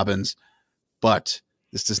on Robbins. But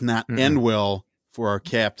this does not end well for our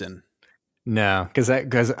captain. No, because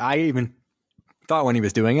I even thought when he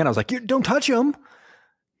was doing it, I was like, don't touch him.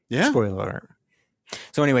 Yeah. Spoiler alert.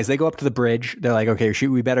 So anyways, they go up to the bridge. They're like, okay,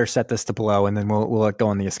 we better set this to blow, and then we'll go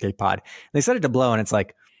on the escape pod. And they set it to blow, and it's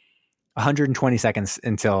like 120 seconds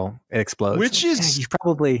until it explodes. Which is you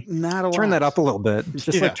probably not a turn lot. that up a little bit.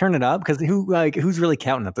 Just like turn it up, because who's really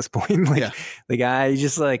counting at this point? Like the guy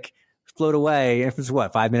just like float away. If it's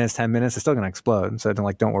 5 minutes, 10 minutes, it's still gonna explode. So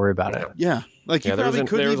don't worry about it. Yeah, like there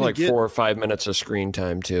was like 4 or 5 minutes of screen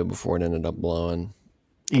time too before it ended up blowing.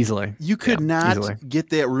 Easily. You could not get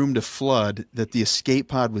that room to flood that the escape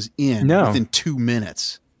pod was in within 2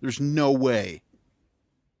 minutes. There's no way.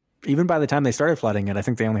 even by the time they started flooding it, I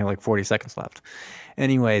think they only had like 40 seconds left.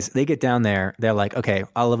 Anyways, they get down there. They're like, okay,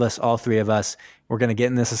 all three of us, we're going to get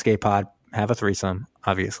in this escape pod, have a threesome,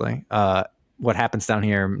 obviously. What happens down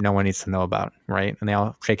here, no one needs to know about, right? And they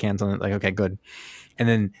all shake hands on it, like, okay, good. And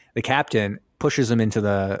then the captain pushes them into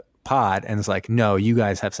the pod and is like, no, you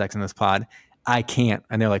guys have sex in this pod. I can't.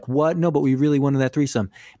 And they're like, what? No, but we really wanted that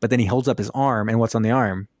threesome. But then he holds up his arm, and what's on the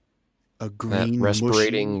arm? A green that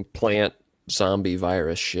respirating plant zombie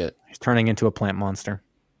virus shit. He's turning into a plant monster.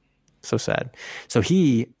 So sad. So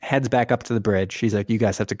he heads back up to the bridge. He's like, you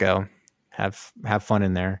guys have to go. Have fun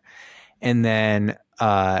in there. And then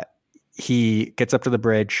he gets up to the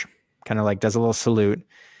bridge, kind of like does a little salute,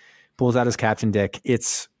 pulls out his captain dick.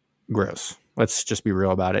 It's gross. Let's just be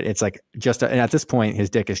real about it. It's like and at this point, his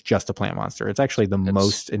dick is just a plant monster. It's actually the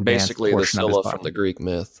most advanced basically the Scylla from the Greek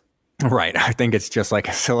myth. Right. I think it's just like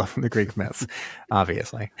a Scylla from the Greek myths,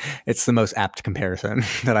 obviously. It's the most apt comparison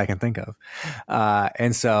that I can think of.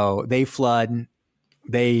 And so they flood,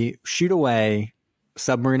 they shoot away,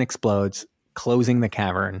 submarine explodes, closing the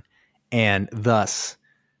cavern, and thus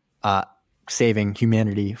saving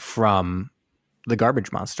humanity from the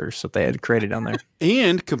garbage monsters that they had created down there.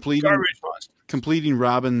 And completing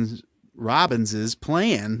Robbins's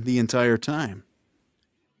plan the entire time.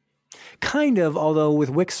 Kind of, although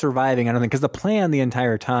with Wick surviving, I don't think, because the plan the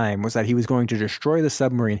entire time was that he was going to destroy the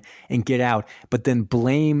submarine and get out, but then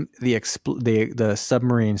blame the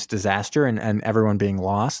submarine's disaster and everyone being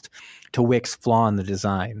lost to Wick's flaw in the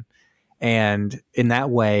design. And in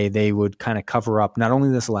that way, they would kind of cover up not only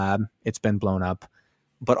this lab, it's been blown up,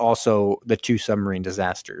 but also the two submarine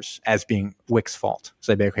disasters as being Wick's fault.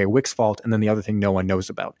 So they'd be, okay, Wick's fault, and then the other thing no one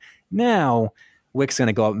knows about. Now, Wick's going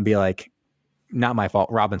to go up and be like, not my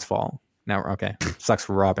fault, Robin's fault. Now, okay, sucks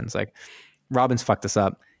for Robin's. Like, Robin's fucked us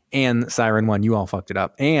up, and Siren 1, you all fucked it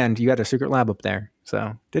up, and you had a secret lab up there.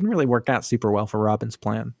 So didn't really work out super well for Robin's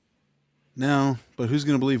plan. No, but who's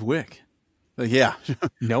going to believe Wick? Like, yeah.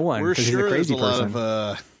 No one. We're sure there's a lot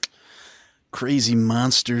of crazy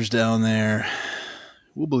monsters down there.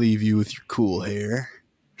 We'll believe you with your cool hair.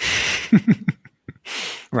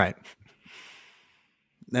 Right.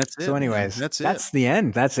 That's it. So anyways, that's the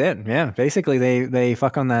end. That's it. Yeah. Basically they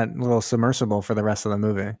fuck on that little submersible for the rest of the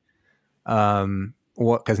movie.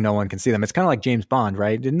 Because no one can see them. It's kind of like James Bond,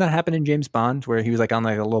 right? Didn't that happen in James Bond where he was like on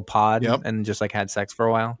like a little pod and just like had sex for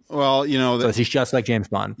a while? Well, you know, so he's just like James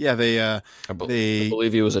Bond. Yeah. I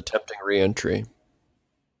believe he was attempting re-entry.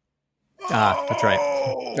 That's right.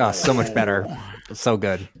 Oh, so much better. So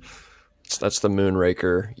good. That's the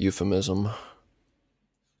Moonraker euphemism.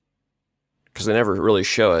 Because they never really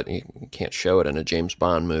show it. You can't show it in a James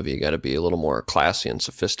Bond movie. You got to be a little more classy and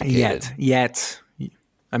sophisticated. Yet.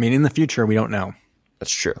 I mean, in the future, we don't know.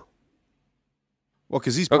 That's true. Well,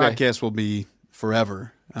 because these podcasts will be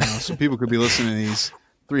forever. So people could be listening to these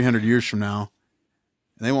 300 years from now,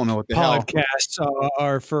 and they won't know what the hell. Podcasts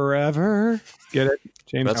are forever. Get it?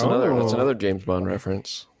 James. That's another James Bond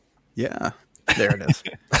reference. Yeah. There it is.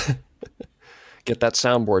 Get that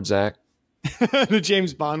soundboard, Zach. The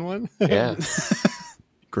James Bond one? Yeah.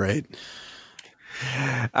 Great.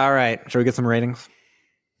 All right. Shall we get some ratings?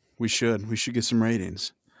 We should. We should get some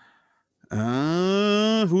ratings. Who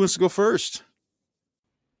wants to go first?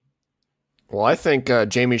 Well, I think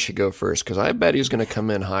Jamie should go first because I bet he's going to come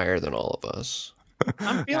in higher than all of us.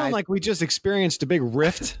 I'm feeling like we just experienced a big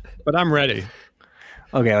rift, but I'm ready.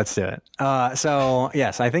 Okay, let's do it. So,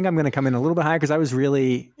 yes, I think I'm going to come in a little bit higher because I was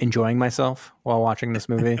really enjoying myself while watching this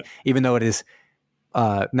movie, even though it is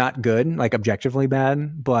not good, like objectively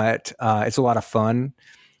bad, but it's a lot of fun.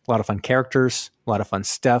 A lot of fun characters, a lot of fun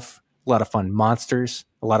stuff, a lot of fun monsters,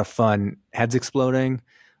 a lot of fun heads exploding,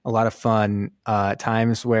 a lot of fun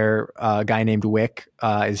times where a guy named Wick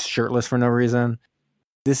is shirtless for no reason.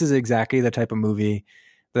 This is exactly the type of movie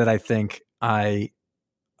that I think I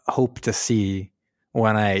hope to see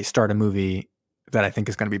when I start a movie that I think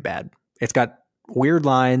is going to be bad. It's got weird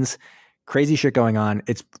lines, crazy shit going on.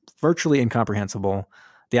 It's virtually incomprehensible.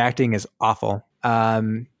 The acting is awful.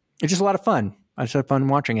 It's just a lot of fun. I just had fun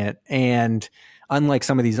watching it. And unlike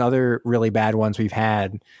some of these other really bad ones we've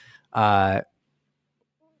had,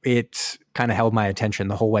 it kind of held my attention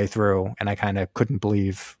the whole way through. And I kind of couldn't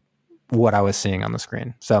believe what I was seeing on the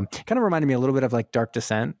screen. So kind of reminded me a little bit of like Dark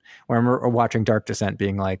Descent, where I'm watching Dark Descent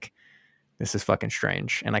being like, this is fucking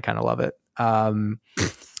strange. And I kind of love it.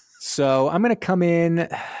 So I'm going to come in.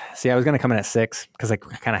 See, I was going to come in at 6 because like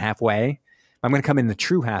kind of halfway. I'm going to come in the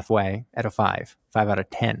true halfway at a 5 out of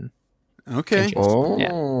 10. Okay. Oh,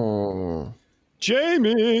 yeah.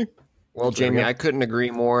 Jamie. Well, Jamie, I couldn't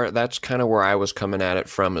agree more. That's kind of where I was coming at it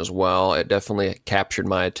from as well. It definitely captured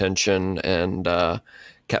my attention and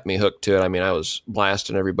kept me hooked to it. I mean, I was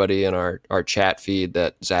blasting everybody in our chat feed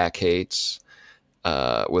that Zac hates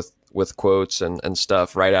with quotes and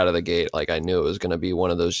stuff right out of the gate. Like I knew it was going to be one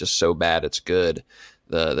of those just so bad it's good.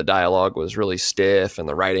 The dialogue was really stiff and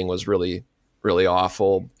the writing was really, really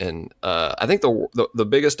awful. And I think the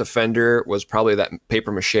biggest offender was probably that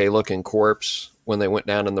paper mache looking corpse when they went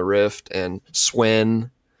down in the rift and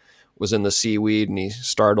Swen was in the seaweed and he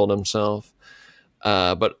startled himself.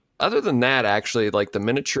 But other than that, actually, like the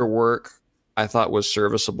miniature work I thought was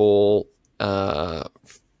serviceable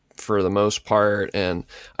for the most part. And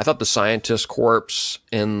I thought the scientist corpse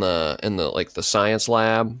in the like the science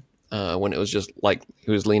lab, when it was just like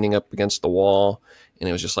he was leaning up against the wall and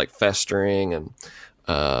it was just like festering, and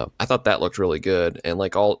I thought that looked really good. And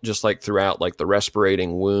like all just like throughout like the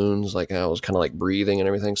respirating wounds, like I was kind of like breathing and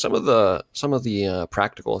everything. Some of the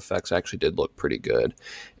practical effects actually did look pretty good.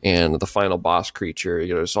 And the final boss creature,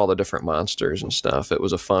 you know, just all the different monsters and stuff. It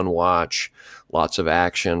was a fun watch, lots of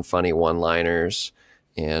action, funny one-liners,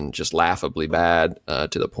 and just laughably bad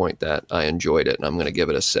to the point that I enjoyed it. And I'm going to give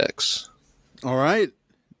it a 6. All right.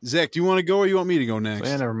 Zach, do you want to go or you want me to go next?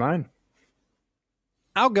 Yeah, never mind.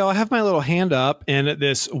 I'll go. I have my little hand up in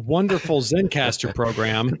this wonderful Zencastr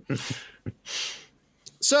program.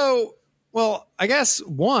 So, well, I guess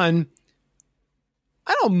one,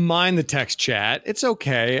 I don't mind the text chat. It's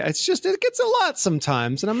okay. It's just, it gets a lot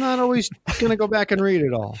sometimes, and I'm not always going to go back and read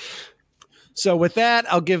it all. So with that,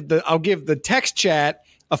 I'll give the text chat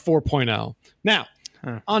a 4.0. Now,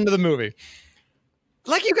 on to the movie.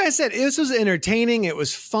 Like you guys said, this was entertaining. It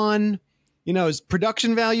was fun. You know, it's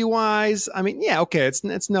production value wise. I mean, yeah, okay.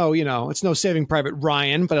 It's no, you know, it's no Saving Private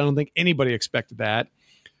Ryan, but I don't think anybody expected that.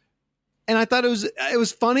 And I thought it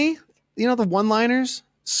was funny. You know, the one-liners,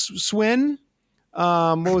 Swin.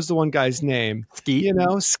 What was the one guy's name? Skeet. You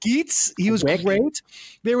know, Skeets. He was great.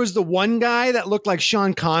 There was the one guy that looked like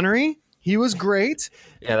Sean Connery. He was great.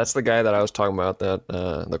 Yeah, that's the guy that I was talking about. That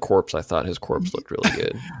the corpse. I thought his corpse looked really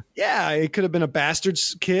good. Yeah, it could have been a bastard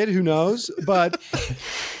kid. Who knows? But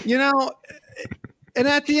you know, and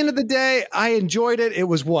at the end of the day, I enjoyed it. It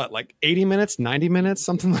was what, like 80 minutes, 90 minutes,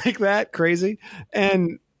 something like that. Crazy,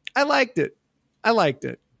 and I liked it.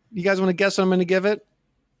 You guys want to guess what I'm going to give it?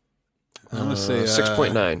 I'm going to say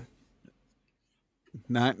 6.9.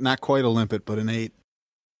 Not quite a limpet, but an 8.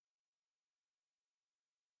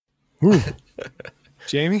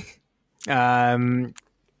 Jamie?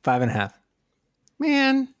 5.5.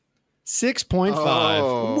 Man, 6.5.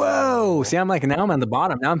 Oh. Whoa. See, I'm on the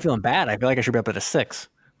bottom. Now I'm feeling bad. I feel like I should be up at a 6.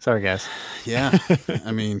 Sorry, guys. Yeah.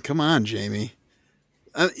 I mean, come on, Jamie.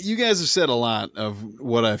 You guys have said a lot of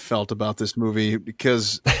what I felt about this movie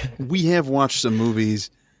because we have watched some movies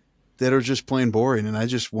that are just plain boring, and I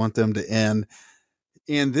just want them to end.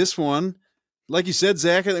 And this one, like you said,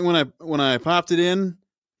 Zach, I think when I popped it in,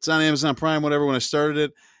 it's on Amazon Prime, whatever, when I started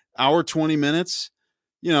it, hour, 20 minutes,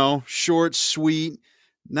 you know, short, sweet,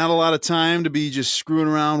 not a lot of time to be just screwing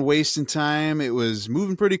around, wasting time. It was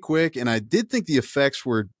moving pretty quick, and I did think the effects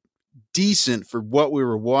were decent for what we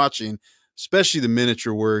were watching, especially the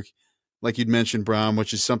miniature work, like you'd mentioned, Brom,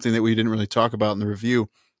 which is something that we didn't really talk about in the review,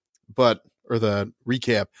 or the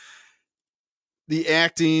recap. The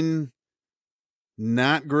acting,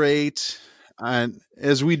 not great.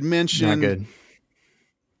 As we'd mentioned, not good.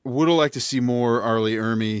 Would have liked to see more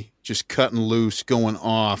Ermey just cutting loose, going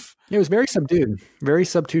off. It was very subdued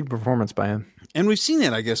performance by him. And we've seen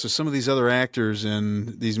that, I guess, with some of these other actors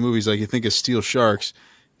in these movies. Like you think of Steel Sharks,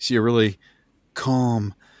 you see a really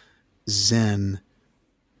calm, zen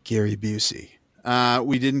Gary Busey.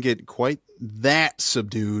 We didn't get quite that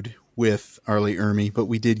subdued with Ermey, but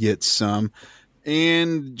we did get some.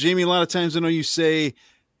 And Jamie, a lot of times I know you say,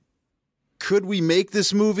 could we make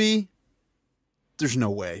this movie? There's no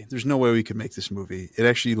way. There's no way we could make this movie. It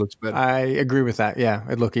actually looks better. I agree with that. Yeah,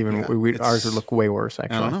 it look even ours would look way worse.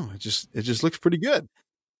 Actually, I don't know. It just looks pretty good.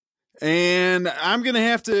 And I'm gonna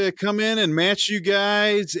have to come in and match you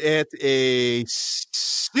guys at a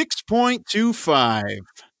 6.25.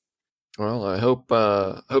 Well, I hope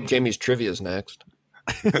Jamie's trivia is next.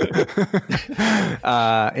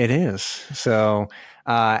 It is. So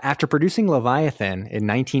after producing Leviathan in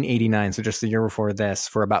 1989, so just the year before this,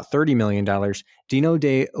 for about $30 million, Dino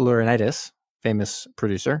De Laurentiis, famous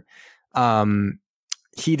producer,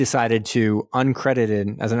 he decided to, as an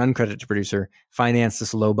uncredited producer, finance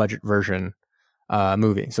this low budget version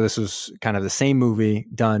movie. So this was kind of the same movie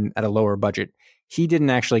done at a lower budget. He didn't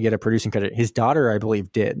actually get a producing credit. His daughter, I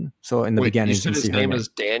believe, did. So in the beginning, you said his name is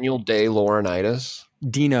Daniel De Laurentiis?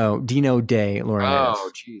 Dino De Laurentiis.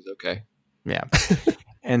 Oh, geez. Okay. Yeah.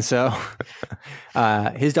 And so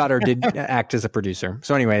his daughter did act as a producer.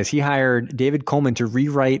 So anyways, he hired David Coleman to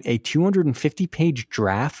rewrite a 250-page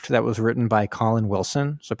draft that was written by Colin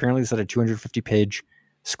Wilson. So apparently this had a 250-page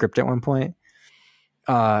script at one point.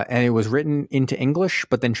 And it was written into English,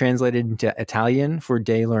 but then translated into Italian for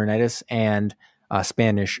De Laurentiis and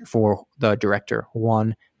Spanish for the director,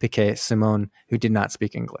 Juan Piquet Simon, who did not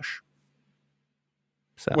speak English.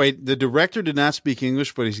 So. Wait, the director did not speak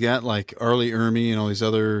English, but he's got like Arlie Ermey and all these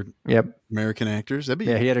other American actors. That'd be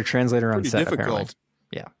he had a translator on set. Difficult. Apparently.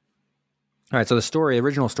 Yeah. All right. So the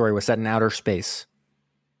original story was set in outer space.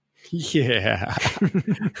 Yeah.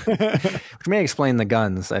 Which may explain the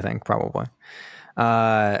guns, I think, probably.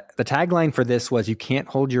 The tagline for this was, "You can't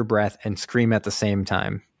hold your breath and scream at the same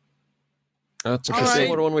time." That's a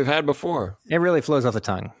similar one we've had before. It really flows off the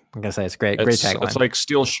tongue. I'm gonna say it's great. Great tagline. It's like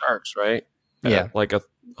Steel Sharks, right? Yeah. Like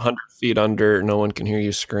 100 feet under, no one can hear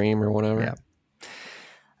you scream or whatever. Yeah.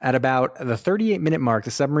 At about the 38-minute mark,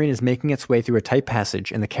 the submarine is making its way through a tight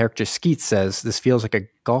passage, and the character Skeet says, "This feels like a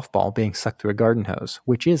golf ball being sucked through a garden hose,"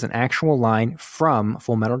 which is an actual line from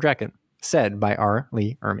Full Metal Jacket, said by R.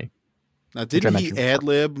 Lee Ermey. Now, didn't he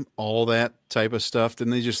ad-lib all that type of stuff?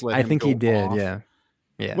 Didn't they just let him I think go he did, off? yeah.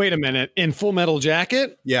 Wait a minute. In Full Metal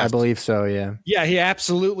Jacket? Yeah. I believe so, yeah. Yeah, he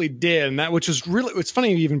absolutely did. And that, which was really, it's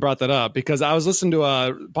funny you even brought that up, because I was listening to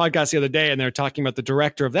a podcast the other day and they're talking about the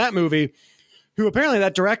director of that movie, who apparently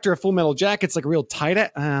that director of Full Metal Jacket's like a real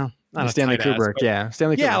not Stanley Kubrick,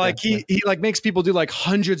 Stanley Kubrick. Yeah, like he like makes people do like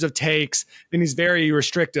hundreds of takes, and he's very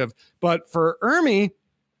restrictive. But for Ermey,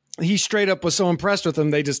 he straight up was so impressed with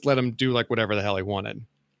him, they just let him do like whatever the hell he wanted.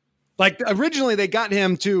 Like originally they got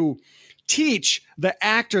him to teach the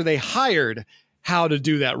actor they hired how to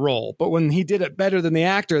do that role. But when he did it better than the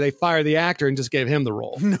actor, they fired the actor and just gave him the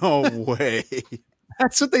role. No way.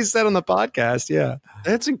 That's what they said on the podcast. Yeah.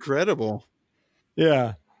 That's incredible.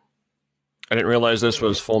 Yeah. I didn't realize this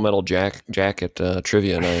was Full Metal Jacket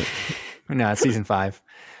trivia night. No, it's season 5.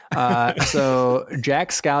 So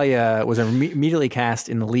Jack Scalia was immediately cast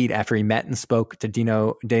in the lead after he met and spoke to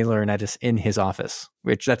Dino De Laurentiis in his office,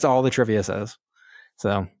 which that's all the trivia says.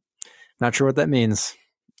 So not sure what that means,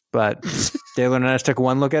 but De Laurentiis took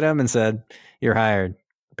one look at him and said, "You're hired,"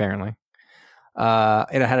 apparently.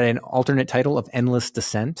 It had an alternate title of Endless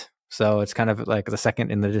Descent. So it's kind of like the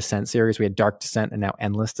second in the Descent series. We had Dark Descent and now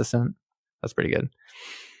Endless Descent. That's pretty good.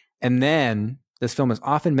 And then this film is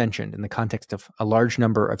often mentioned in the context of a large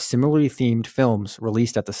number of similarly themed films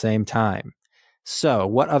released at the same time. So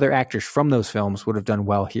what other actors from those films would have done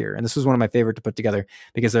well here? And this was one of my favorite to put together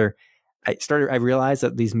because I realized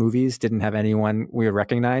that these movies didn't have anyone we would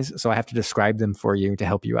recognize. So I have to describe them for you to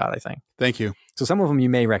help you out, I think. Thank you. So some of them you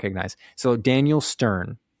may recognize. So Daniel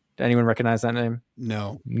Stern. Did anyone recognize that name?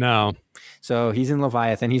 No. So he's in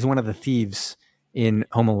Leviathan. He's one of the thieves in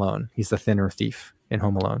Home Alone. He's the thinner thief in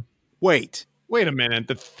Home Alone. Wait a minute.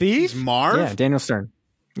 The thief? Marv? Yeah, Daniel Stern.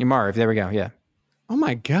 Marv. There we go. Yeah. Oh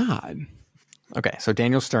my God. Okay. So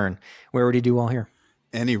Daniel Stern. Where would he do well here?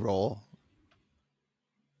 Any role.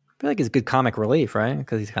 I feel like he's good comic relief, right?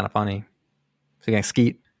 Because he's kind of funny. So again,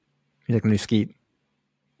 Skeet. He's like the new Skeet.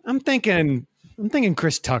 I'm thinking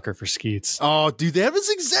Chris Tucker for Skeets. Oh, dude, that was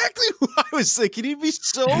exactly who I was thinking. He'd be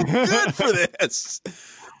so good for this.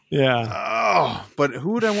 Yeah. Oh, but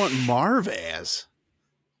who would I want Marv as?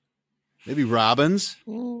 Maybe Robbins?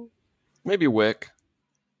 Maybe Wick.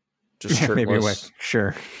 Just shirtless. Maybe Wick.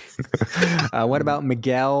 Sure. What about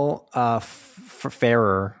Miguel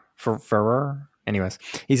Ferrer? Anyways,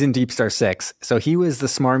 he's in Deep Star 6. So he was the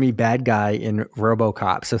smarmy bad guy in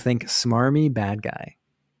RoboCop. So think smarmy bad guy.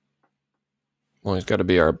 Well, he's got to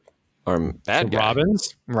be our bad guy.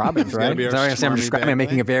 Robbins, right? I'm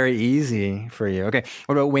making it very easy for you. Okay.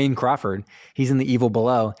 What about Wayne Crawford? He's in The Evil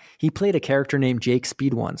Below. He played a character named Jake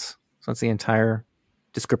Speed once. So that's the entire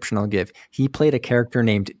description I'll give. He played a character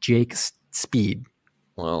named Jake Speed.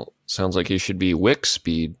 Well, sounds like he should be Wick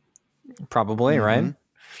Speed. Probably, right?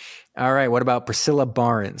 All right. What about Priscilla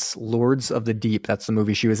Barnes, Lords of the Deep? That's the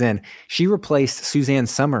movie she was in. She replaced Suzanne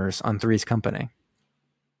Summers on Three's Company.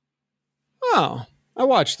 Oh, I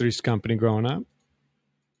watched Three's Company growing up.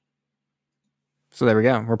 So there we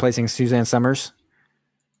go. Replacing Suzanne Summers.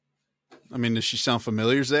 I mean, does she sound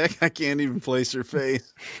familiar, Zach? I can't even place her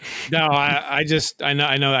face. No, I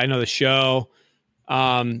know the show.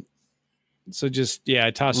 So just,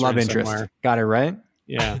 I tossed her Love in interest. somewhere. Got it right?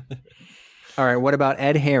 Yeah. All right. What about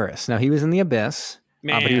Ed Harris? Now, he was in The Abyss,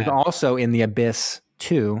 but he was also in The Abyss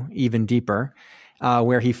 2, Even Deeper,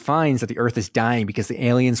 where he finds that the Earth is dying because the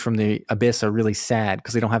aliens from the Abyss are really sad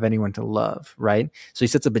because they don't have anyone to love, right? So he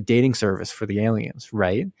sets up a dating service for the aliens,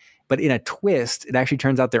 right? But in a twist, it actually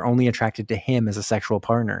turns out they're only attracted to him as a sexual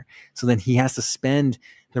partner. So then he has to spend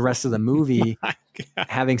the rest of the movie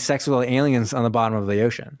having sex with aliens on the bottom of the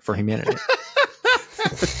ocean for humanity.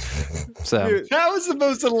 So Dude, that was the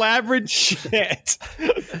most elaborate shit.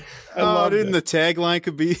 Didn't the tagline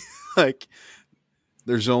could be like,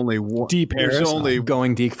 "There's only one deep. There's only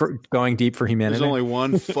going deep for humanity. There's only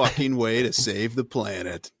one fucking way to save the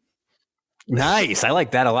planet." Nice. I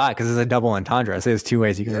like that a lot because it's a double entendre. So there's two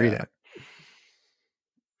ways you can read it.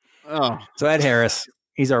 Oh, so Ed Harris,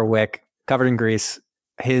 he's our Wick, covered in grease.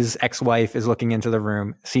 His ex-wife is looking into the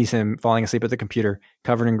room, sees him falling asleep at the computer,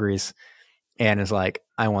 covered in grease, and is like,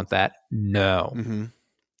 "I want that." No. Mm-hmm.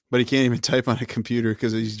 But he can't even type on a computer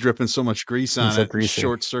because he's dripping so much grease on it. Greasy.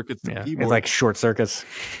 Short circuits the keyboard. It's like short circuits.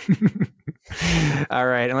 All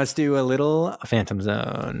right, and let's do a little Phantom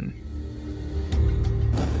Zone.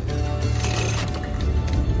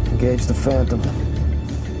 Engage the Phantom.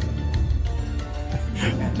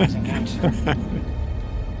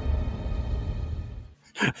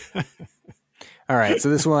 All right, so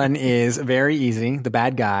this one is very easy. The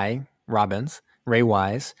bad guy, Robbins, Ray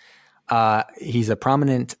Wise, he's a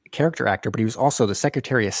prominent character actor, but he was also the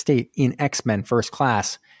Secretary of State in X-Men First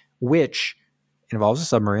Class, which involves a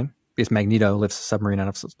submarine because Magneto lifts a submarine out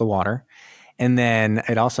of the water. And then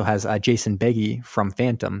it also has Jason Beggy from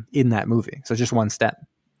Phantom in that movie. So just one step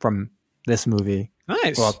from this movie.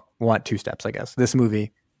 Nice. Well, two steps, I guess. This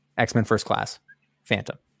movie, X-Men First Class,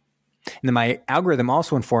 Phantom. And then my algorithm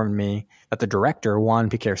also informed me that the director, Juan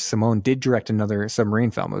Piquer Simon, did direct another submarine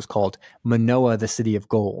film. It was called Manoa, the City of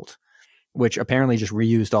Gold, which apparently just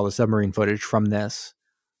reused all the submarine footage from this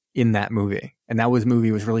in that movie. And that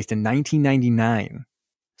movie was released in 1999.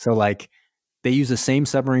 So like they use the same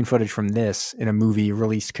submarine footage from this in a movie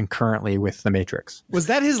released concurrently with The Matrix. Was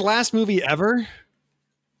that his last movie ever?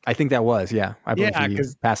 I think that was, yeah. I believe he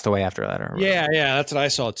passed away after that. Or yeah, that's what I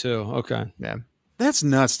saw too. Okay. Yeah. That's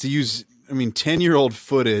nuts to use, 10-year-old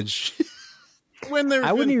footage. I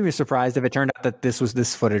wouldn't even be surprised if it turned out that this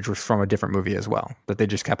footage was from a different movie as well, that they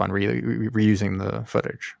just kept on reusing the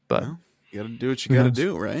footage. But you got to do what you got to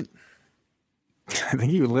do, right? I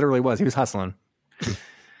think he literally was. He was hustling.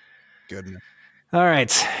 Good enough. All right.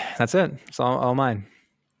 That's it. It's all mine.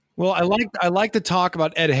 Well, I like to talk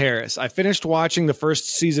about Ed Harris. I finished watching the first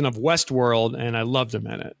season of Westworld, and I loved him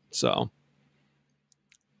in it. So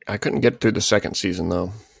I couldn't get through the second season,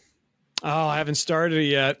 though. Oh, I haven't started it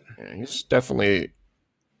yet. Yeah, he's definitely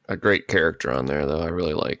a great character on there, though. I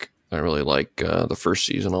really like the first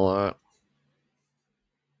season a lot.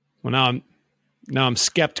 Well, now I'm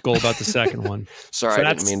skeptical about the second one. Sorry, so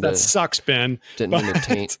I didn't mean that sucks, Ben. Didn't mean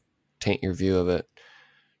to taint your view of it.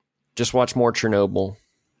 Just watch more Chernobyl.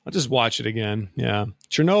 I'll just watch it again. Yeah,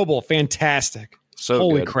 Chernobyl, fantastic. So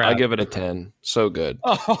holy good. crap! I give it a 10. So good.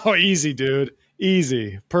 Oh, easy, dude.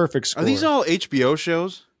 Easy. Perfect score. Are these all HBO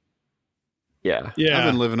shows? Yeah. I've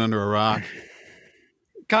been living under a rock.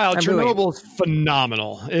 Kyle, Chernobyl's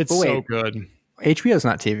phenomenal. It's so good. HBO's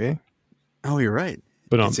not TV. Oh, you're right.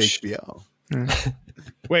 But it's HBO.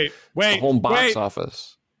 Wait. The home box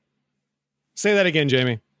office. Say that again,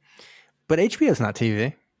 Jamie. But HBO's not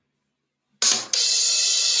TV.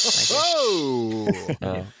 Oh.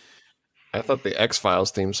 I thought the X-Files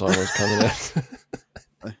theme song was coming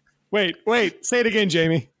in. Wait. Say it again,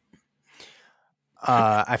 Jamie.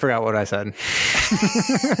 I forgot what I said.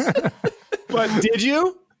 But did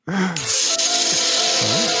you?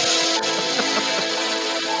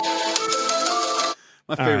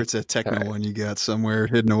 My favorite's that techno one you got somewhere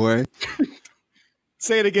hidden away.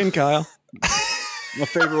 Say it again, Kyle. My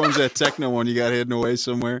favorite one's that techno one you got hidden away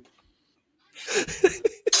somewhere.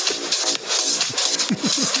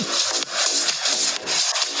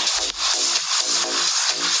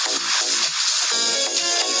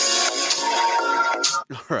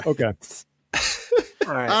 All right. Okay.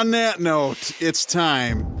 All right. On that note, it's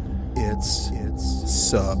time. It's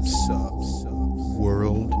subs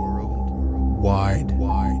worldwide.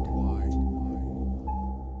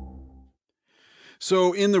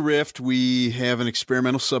 So in the Rift, we have an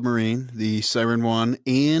experimental submarine, the Siren 1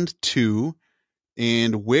 and 2,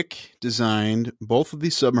 and Wick designed both of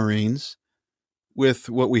these submarines with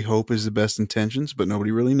what we hope is the best intentions, but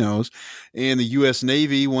nobody really knows. And the U.S.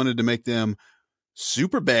 Navy wanted to make them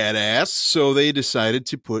super badass, so they decided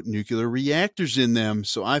to put nuclear reactors in them.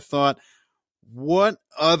 So I thought, what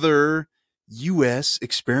other U.S.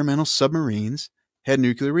 experimental submarines had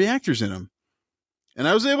nuclear reactors in them? And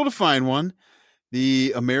I was able to find one,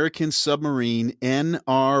 the American submarine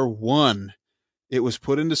NR-1. It was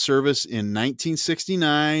put into service in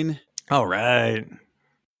 1969. All right.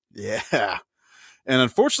 Yeah. And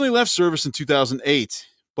unfortunately left service in 2008.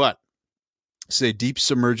 But it's a deep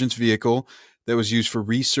submergence vehicle that was used for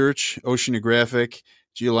research, oceanographic,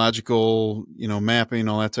 geological, mapping,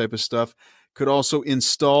 all that type of stuff. Could also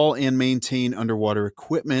install and maintain underwater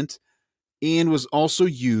equipment, and was also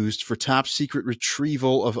used for top secret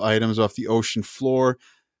retrieval of items off the ocean floor.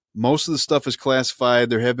 Most of the stuff is classified.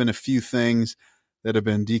 There have been a few things that have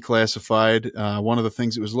been declassified. One of the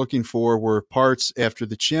things it was looking for were parts after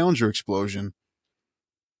the Challenger explosion.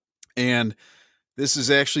 And this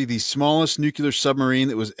is actually the smallest nuclear submarine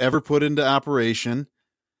that was ever put into operation.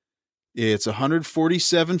 It's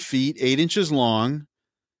 147 feet, 8 inches long,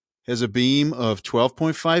 has a beam of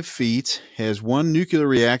 12.5 feet, has one nuclear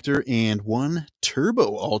reactor and one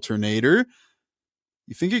turbo alternator.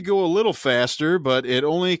 You think it'd go a little faster, but it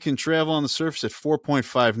only can travel on the surface at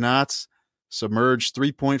 4.5 knots, submerged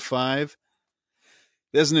 3.5.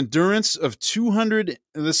 It has an endurance of 200,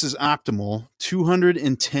 this is optimal,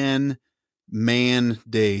 210 man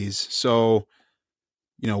days. So,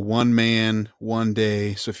 one man, 1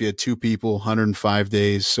 day. So if you had two people, 105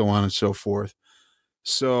 days, so on and so forth.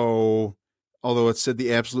 So, although it said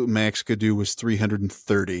the absolute max could do was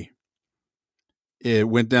 330. It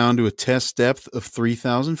went down to a test depth of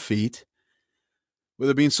 3,000 feet. With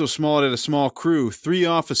it being so small, it had a small crew, 3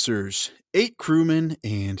 officers, 8 crewmen,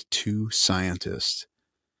 and 2 scientists.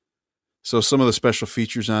 So some of the special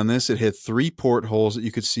features on this, it had 3 portholes that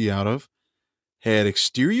you could see out of, had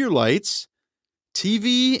exterior lights,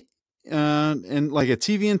 TV, and like a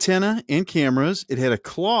TV antenna and cameras. It had a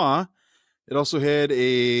claw. It also had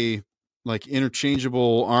a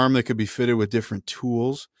interchangeable arm that could be fitted with different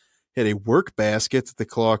tools. It had a work basket that the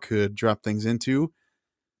claw could drop things into.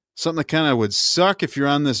 Something that kind of would suck if you're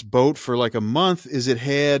on this boat for like a month is it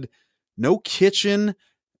had no kitchen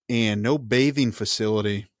and no bathing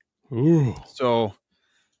facility. Ooh. So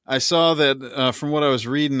I saw that from what I was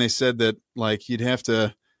reading, they said that you'd have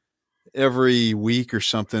to every week or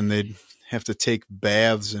something, they'd have to take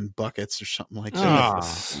baths in buckets or something like that.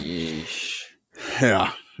 Oh.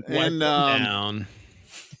 Yeah. And down.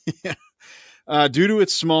 Yeah. Due to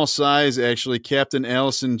its small size, actually, Captain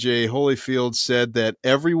Allison J. Holyfield said that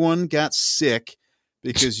everyone got sick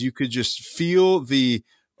because you could just feel the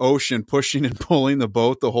ocean pushing and pulling the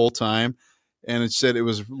boat the whole time. And it said it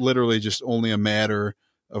was literally just only a matter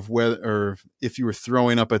of whether or if you were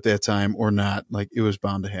throwing up at that time or not. It was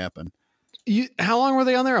bound to happen. How long were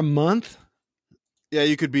they on there? A month? Yeah,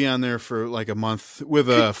 you could be on there for a month with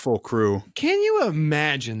a full crew. Can you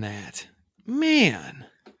imagine that? Man.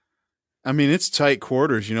 I mean, it's tight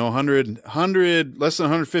quarters, 100, less than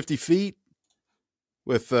 150 feet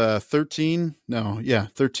with 13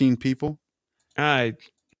 people.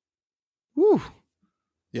 Whew.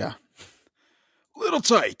 Yeah. Little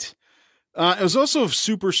tight. It was also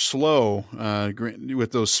super slow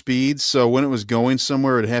with those speeds. So when it was going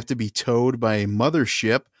somewhere, it'd have to be towed by a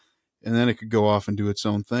mothership, and then it could go off and do its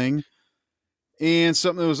own thing. And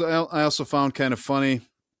something that I also found kind of funny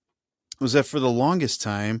was that for the longest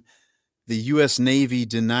time, the U.S. Navy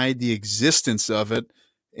denied the existence of it.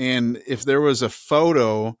 And if there was a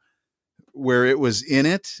photo where it was in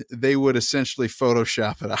it, they would essentially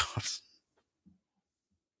Photoshop it out.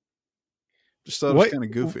 Just thought it was kind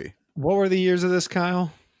of goofy. What were the years of this,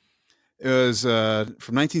 Kyle? It was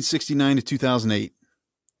from 1969 to 2008.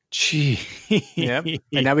 Gee. Yep.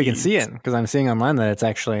 And now we can see it because I'm seeing online that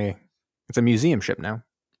it's a museum ship now.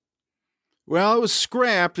 Well, it was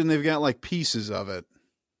scrapped and they've got pieces of it.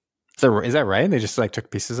 So is that right? They just took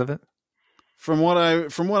pieces of it? From what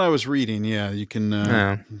I was reading, yeah, you can.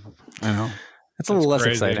 I know it's a little less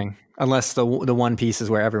exciting, unless the one piece is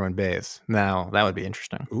where everyone bathes. Now that would be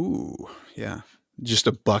interesting. Ooh, yeah, just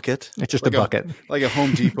a bucket. It's just a bucket, like a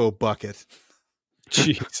Home Depot bucket.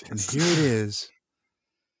 Jesus, and here it is.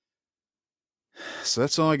 So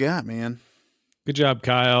that's all I got, man. Good job,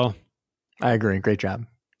 Kyle. I agree. Great job.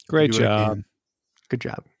 Great job. Good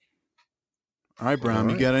job. All right, Brom,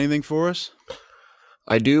 you got anything for us?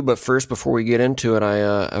 I do, but first, before we get into it,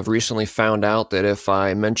 I've recently found out that if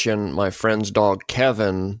I mention my friend's dog,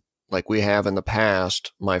 Kevin, like we have in the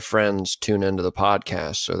past, my friends tune into the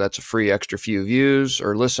podcast. So that's a free extra few views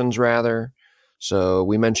or listens, rather. So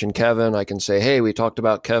we mention Kevin. I can say, hey, we talked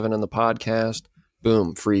about Kevin in the podcast.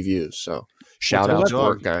 Boom, free views. So shout out to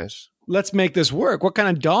work, guys. Let's make this work. What kind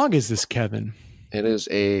of dog is this, Kevin? It is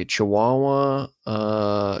a Chihuahua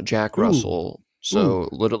Jack Russell. So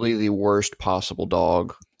literally the worst possible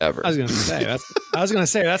dog ever. I was gonna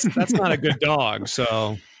say that's not a good dog.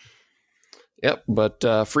 So, yep.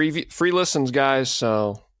 But free listens, guys.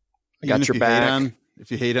 So I got your back. If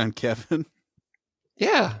you hate on Kevin,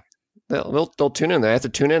 yeah, they'll tune in. They have to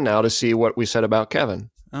tune in now to see what we said about Kevin.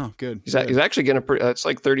 Oh, good. He's actually getting it's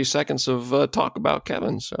like 30 seconds of talk about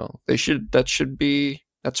Kevin. So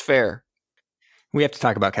that's fair. We have to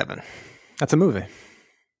talk about Kevin. That's a movie.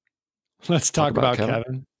 Let's talk about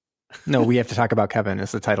Kevin. No, we have to talk about Kevin.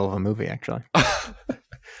 It's the title of a movie, actually.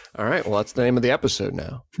 All right. Well, that's the name of the episode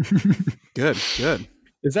now. Good.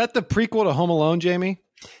 Is that the prequel to Home Alone, Jamie?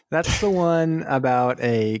 That's the one about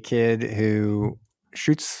a kid who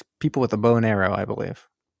shoots people with a bow and arrow, I believe.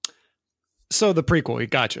 So the prequel. You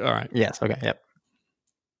gotcha. All right. Yes. Okay. Yep.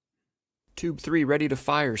 Tube 3 ready to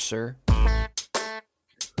fire, sir.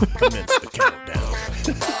 Commence the countdown.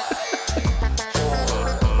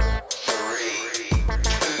 4, 3, 2,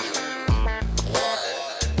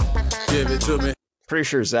 1. Give it to me. Pretty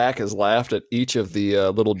sure Zach has laughed at each of the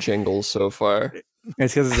little jingles so far.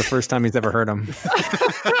 It's because it's the first time he's ever heard them.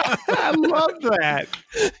 I love that.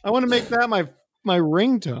 I want to make that my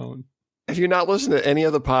ringtone. Have you not listened to any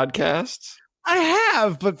of the podcasts? I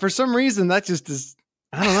have, but for some reason that just is,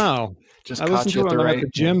 I don't know. Just I caught listen you to at it the at right the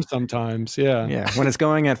gym sometimes. Yeah. Yeah. When it's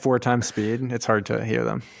going at 4 times speed, it's hard to hear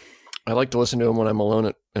them. I like to listen to them when I'm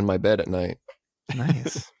alone in my bed at night.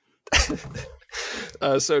 Nice.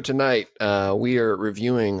 So tonight we are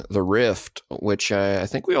reviewing The Rift, which I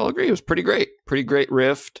think we all agree was pretty great. Pretty great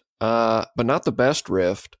Rift, but not the best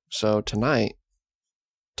Rift. So tonight,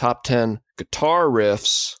 top 10 guitar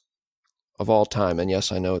riffs of all time. And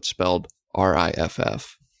yes, I know it's spelled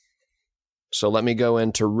RIFF. So let me go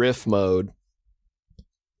into riff mode.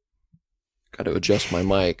 Got to adjust my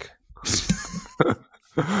mic.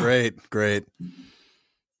 Great.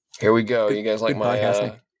 Here we go. You guys like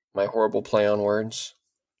my horrible play on words?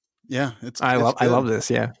 Yeah, I love this.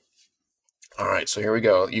 Yeah. All right, so here we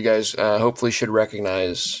go. You guys hopefully should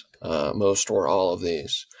recognize most or all of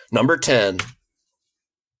these. Number 10.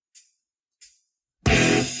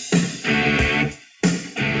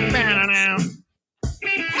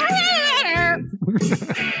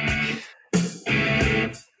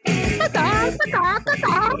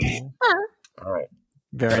 All right.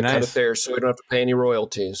 Very nice. Cut it there so we don't have to pay any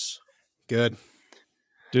royalties. Good.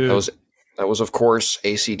 Dude. That was of course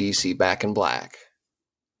AC/DC Back in Black.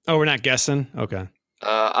 Oh, we're not guessing? Okay.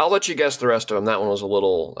 I'll let you guess the rest of them. That one was a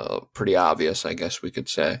little pretty obvious, I guess we could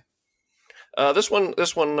say. This one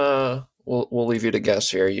we'll leave you to guess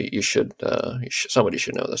here. You should somebody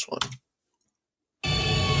should know this one.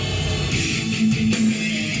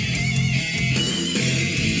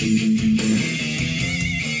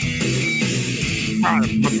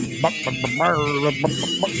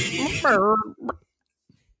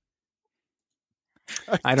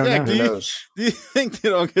 I don't know. Do you think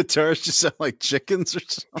that all guitars just sound like chickens or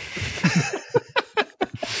something?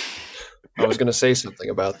 I was going to say something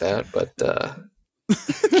about that, but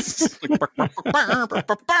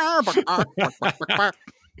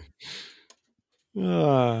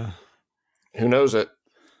who knows it?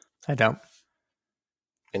 I don't.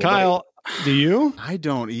 Anybody? Kyle, do you? I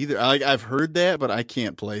don't either. I've heard that, but I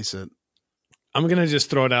can't place it. I'm going to just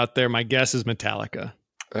throw it out there. My guess is Metallica.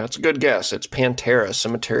 That's a good guess. It's Pantera,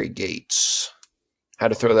 Cemetery Gates. Had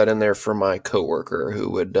to throw that in there for my coworker who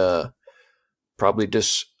would probably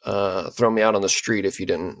just throw me out on the street if I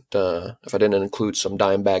didn't include some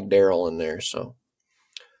Dimebag Darrell in there. So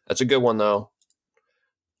that's a good one though.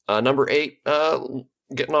 Number 8,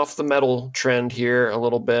 getting off the metal trend here a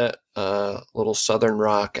little bit, little southern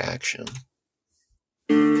rock action.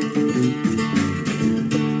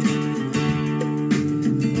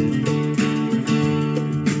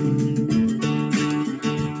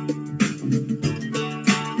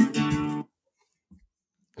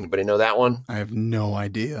 Anybody know that one? I have no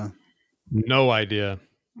idea. No idea.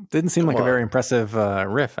 Didn't seem like a very impressive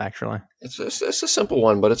riff, actually. It's a simple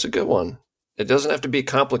one, but it's a good one. It doesn't have to be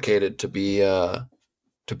complicated to be a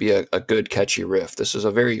good catchy riff. This is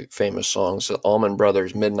a very famous song. It's the Allman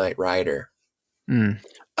Brothers' Midnight Rider. Mm.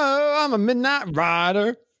 Oh, I'm a midnight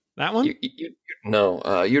rider. That one?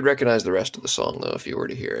 You'd recognize the rest of the song though if you were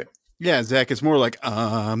to hear it. Yeah, Zach, it's more like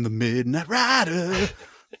I'm the Midnight Rider.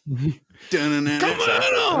 Coming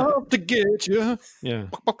up to get you. Yeah.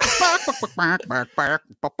 Oh,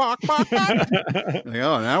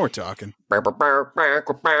 now we're talking.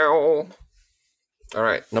 All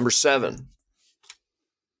right, number 7.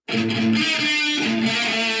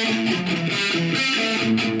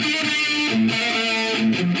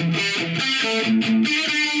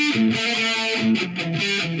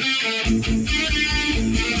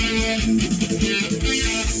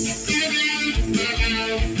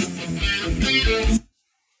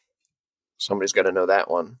 Somebody's got to know that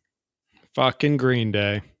one. Fucking Green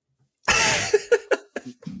Day.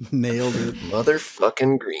 Nailed it.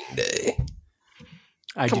 Motherfucking Green Day.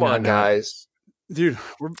 I Come on, guys. Dude,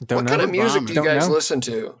 What kind of music do you guys listen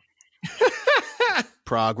to?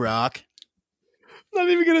 Prog rock. Not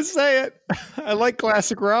even gonna say it. I like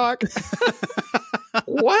classic rock.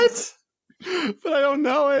 What? But I don't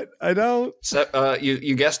know it. I don't. So,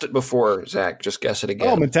 you guessed it before, Zach. Just guess it again.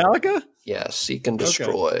 Oh, Metallica? Yeah, Seek and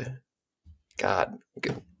Destroy. Okay. God,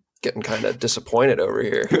 getting kind of disappointed over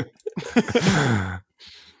here.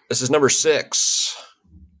 This is number 6.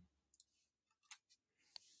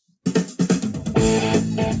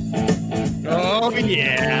 Oh,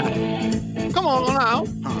 yeah. Come on now.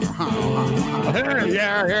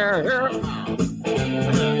 Yeah.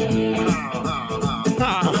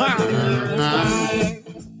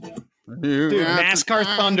 Dude, NASCAR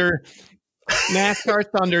Thunder. NASCAR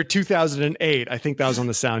Thunder 2008. I think that was on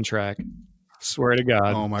the soundtrack. Swear to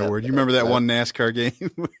God. Oh, my word. You remember that one NASCAR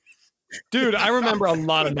game? Dude, I remember a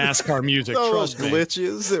lot of NASCAR music. Those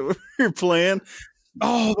glitches that you're playing.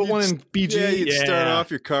 Oh, the one in BG. Yeah, you'd start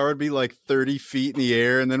off, your car would be like 30 feet in the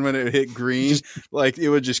air, and then when it hit green, like it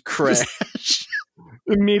would just crash.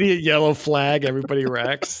 Immediate yellow flag. Everybody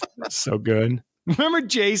wrecks. So good. Remember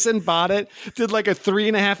Jason bought it, did like a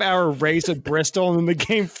 3.5-hour race at Bristol, and then the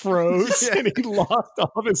game froze and he lost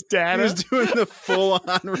all of his data. He was doing the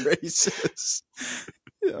full-on races.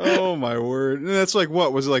 Oh my word. And that's like,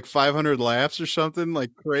 what was it, like 500 laps or something,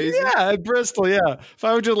 like crazy? Yeah, at Bristol.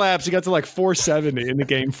 500 laps. He got to like 470 and the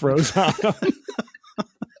game froze on him.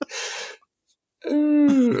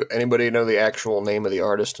 Anybody know the actual name of the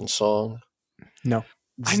artist and song? No.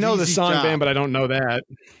 I know the song band, but I don't know that.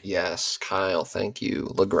 Yes, Kyle, thank you.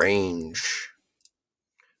 LaGrange.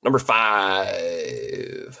 Number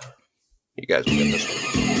 5. You guys will get this one.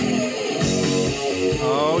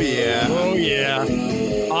 Oh yeah. Oh yeah.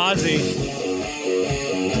 Ozzy.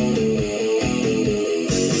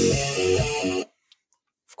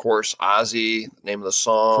 Of course, Ozzy, the name of the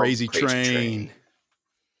song. Crazy Train.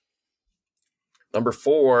 Number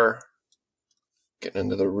 4. Getting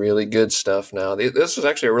into the really good stuff now. This was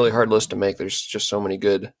actually a really hard list to make. There's just so many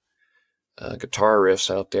good guitar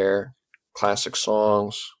riffs out there. Classic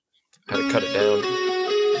songs. Had to cut it down.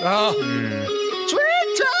 Oh.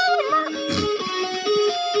 Sweet child.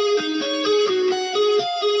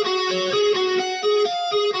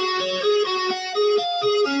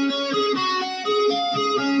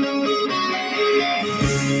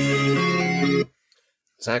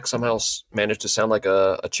 Zach somehow managed to sound like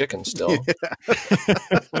a chicken still.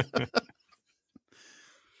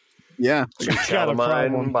 Yeah. Sweet Child of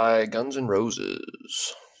Mine by Guns N'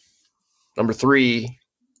 Roses. Number 3.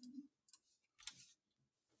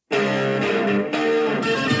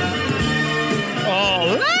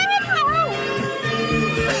 Oh.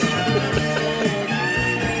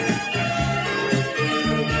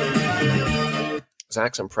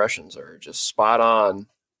 Zach's impressions are just spot on.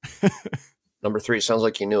 Number 3, sounds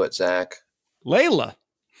like you knew it, Zach. Layla.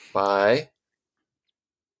 By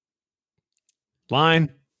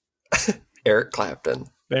Line. Eric Clapton.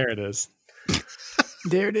 There it is.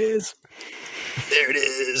 There it is. There it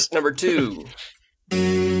is. Number 2.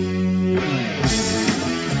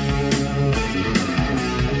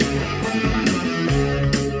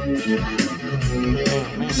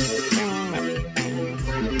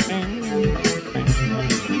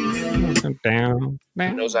 Down.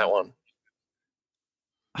 Who knows that one?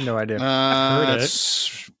 No idea. I've heard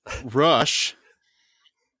it. Rush.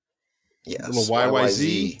 Yes. A little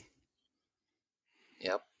YYZ.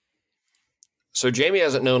 Yep. So Jamie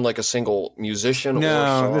hasn't known like a single musician or No,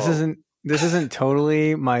 song. this isn't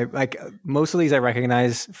totally my, like, most of these I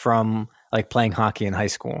recognize from like playing hockey in high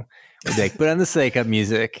school. Like, but on the sake of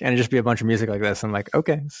music, and it'd just be a bunch of music like this. I'm like,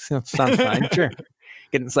 okay, sounds fine. Sure.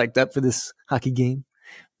 Getting psyched up for this hockey game.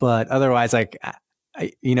 But otherwise, like,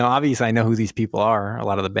 obviously I know who these people are, a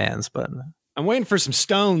lot of the bands, but I'm waiting for some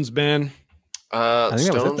Stones, Ben. I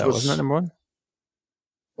think Stones that was it, though. Wasn't that number 1?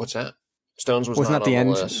 What's that? Stones was Wasn't not that the on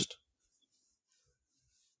end? the list.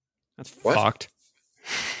 That's What? fucked.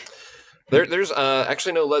 There's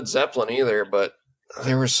actually no Led Zeppelin either, but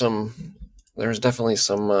there was definitely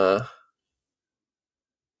some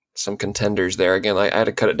contenders there. Again, I had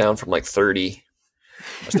to cut it down from like 30.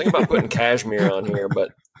 I was thinking about putting Kashmir on here,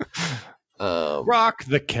 but Rock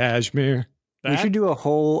the Kashmir. We should do a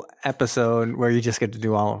whole episode where you just get to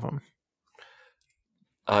do all of them.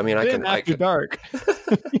 I mean, I After can. dark.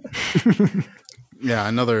 Yeah,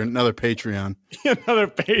 another Patreon. Another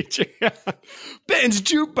Patreon. Ben's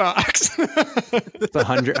jukebox. It's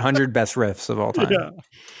 100 best riffs of all time. Yeah.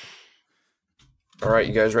 All right,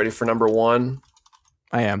 you guys ready for number 1?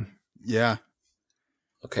 I am. Yeah.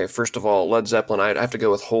 Okay, first of all, Led Zeppelin, I'd have to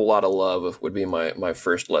go with Whole Lotta Love would be my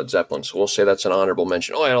first Led Zeppelin. So we'll say that's an honorable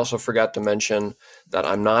mention. Oh, I also forgot to mention that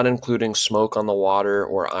I'm not including Smoke on the Water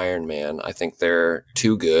or Iron Man. I think they're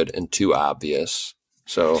too good and too obvious.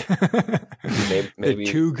 So maybe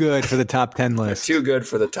they're too good for the top 10 list. Too good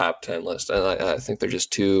for the top 10 list. And I think they're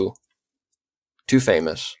just too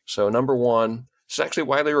famous. So number one, it's actually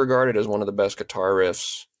widely regarded as one of the best guitar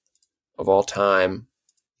riffs of all time.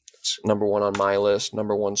 It's number one on my list,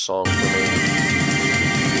 number one song for me.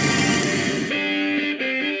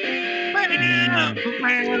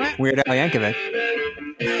 Weird Al Yankovic.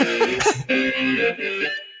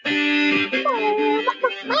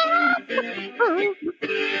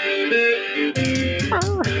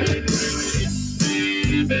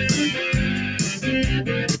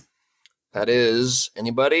 That is,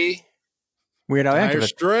 anybody? Weird Al Yankovic. Dire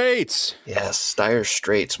Straits. Yes, Dire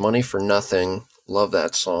Straits, Money for Nothing. Love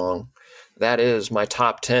that song. That is my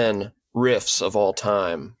top 10 riffs of all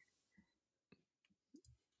time.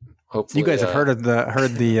 Hopefully, you guys have heard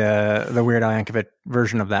the Weird Al Yankovic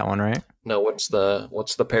version of that one, right? No, what's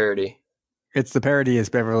the parody? It's the parody is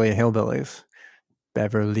Beverly Hillbillies.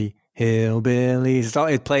 Beverly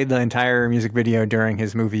Hillbillies. It played the entire music video during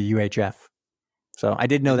his movie UHF. So I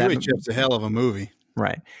did know that. UHF's a hell of a movie.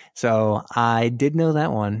 Right. So I did know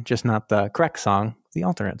that one, just not the correct song, the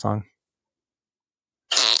alternate song.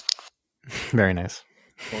 Very nice.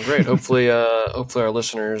 Well, great. Hopefully our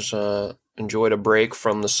listeners enjoyed a break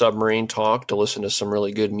from the submarine talk to listen to some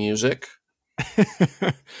really good music.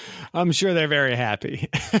 I'm sure they're very happy.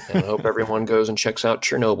 And I hope everyone goes and checks out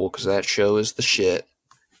Chernobyl because that show is the shit.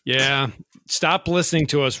 Yeah. Stop listening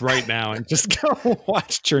to us right now and just go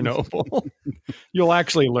watch Chernobyl. You'll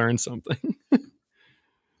actually learn something.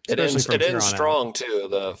 It ends strong too.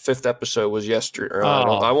 The 5th episode was yesterday.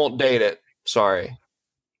 I won't date it. Sorry.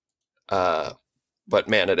 But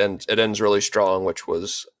man, it ends really strong, which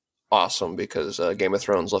was awesome because Game of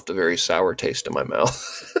Thrones left a very sour taste in my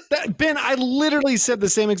mouth. Ben, I literally said the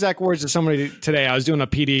same exact words to somebody today. I was doing a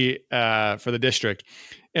PD for the district,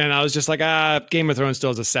 and I was just like, Game of Thrones still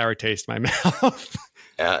has a sour taste in my mouth.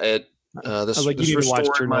 Yeah, this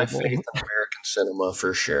restored my faith in American cinema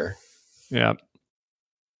for sure. Yeah.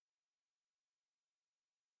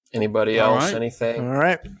 Anybody else? Right. Anything? All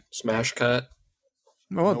right. Smash cut.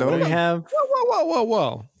 Oh, don't we have?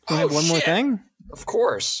 Whoa! Do we have one more thing? Of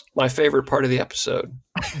course. My favorite part of the episode.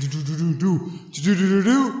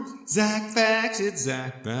 Zac Facts, it's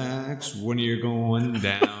Zac Facts. When you're going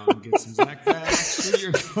down, get some Zac Facts. When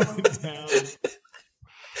you're going down.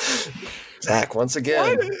 Zach, once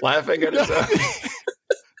again, laughing at his own.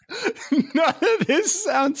 None of this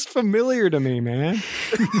sounds familiar to me, man.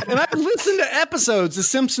 And I've listened to episodes. The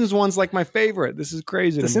Simpsons one's like my favorite. This is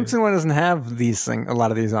crazy. The Simpsons one doesn't have a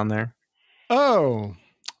lot of these on there. Oh,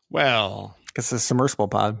 well. It's a submersible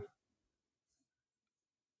pod.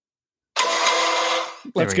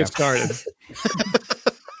 Let's get started.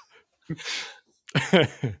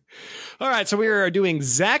 All right, so we are doing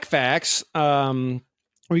Zac Facts.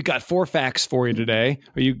 We've got 4 facts for you today.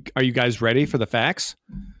 Are you guys ready for the facts?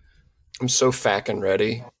 I'm so fackin'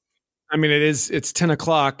 ready. I mean, it's 10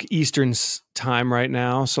 o'clock Eastern time right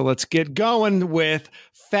now, so let's get going with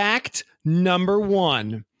fact number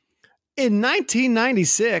 1. In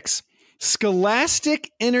 1996,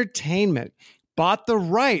 Scholastic Entertainment bought the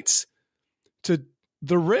rights to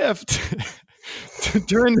the Rift to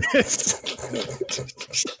turn this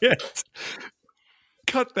shit.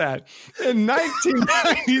 Cut that. In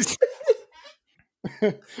 1996.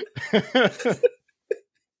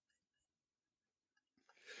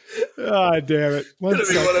 Oh, damn it. One of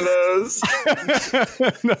those.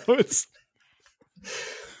 No, it's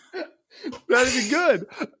that'd be good.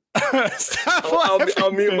 Stop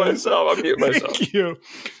I'll mute myself. Thank you.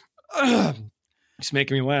 It's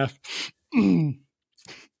making me laugh.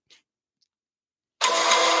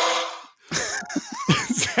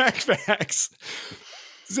 Zac Facts.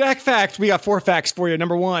 Zac Fact. We got 4 facts for you.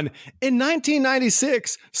 Number 1. In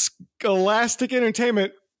 1996, Scholastic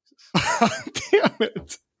Entertainment damn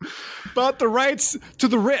it, bought the rights to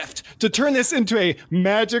the Rift to turn this into a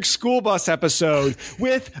Magic School Bus episode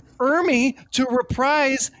with Ermey to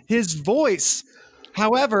reprise his voice.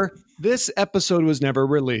 However, this episode was never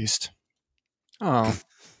released. Oh.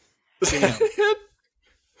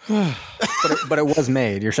 but it was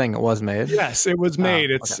made. You're saying it was made? Yes, it was made.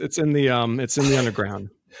 It's in the underground.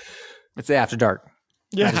 It's the After Dark.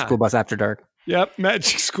 Yeah. Magic School Bus After Dark. Yep,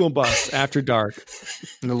 Magic School Bus After Dark.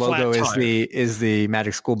 And the logo is the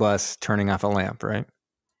Magic School Bus turning off a lamp, right?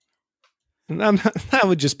 That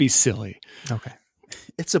would just be silly. Okay.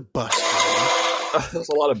 It's a bus. There's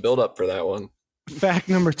a lot of buildup for that one. Fact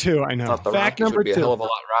number 2. I know. Thought the Fact Rockies number would be 2. a hell of a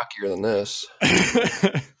lot rockier than this.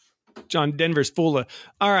 John Denver's full of.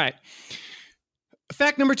 All right.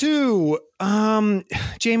 Fact number 2.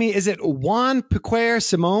 Jamie, is it Juan Piquer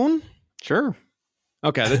Simone? Sure.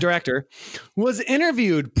 Okay, the director was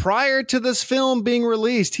interviewed prior to this film being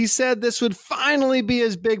released. He said this would finally be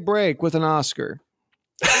his big break with an Oscar.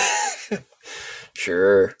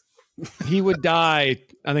 Sure. He would die,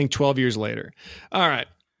 I think, 12 years later. All right.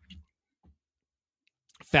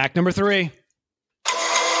 Fact number 3.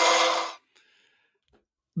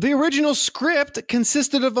 The original script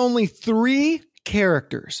consisted of only 3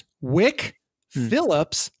 characters, Wick,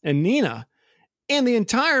 Phillips, and Nina. And the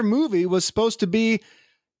entire movie was supposed to be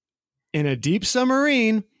in a deep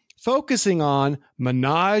submarine focusing on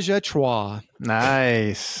menage a trois.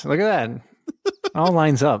 Nice. Look at that. All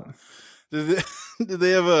lines up. Did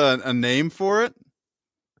they have a name for it?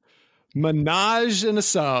 Menage and a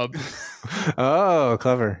sub. Oh,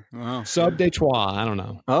 clever. Wow. Sub de trois. I don't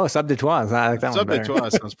know. Oh, sub de trois. I like that Sub one de better. trois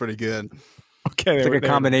sounds pretty good. Okay. It's like a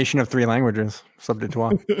combination of 3 languages. Sub de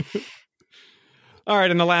trois. All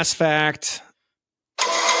right. And the last fact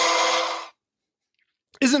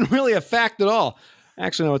isn't really a fact at all.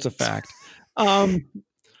 Actually, no, it's a fact.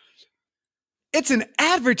 It's an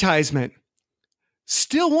advertisement.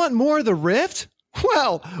 Still want more of the Rift?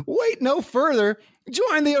 Well, wait no further.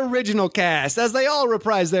 Join the original cast as they all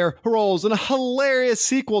reprise their roles in a hilarious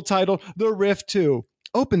sequel titled The Rift 2.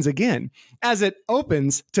 Opens again as it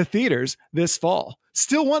opens to theaters this fall.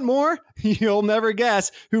 Still want more? You'll never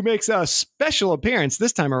guess who makes a special appearance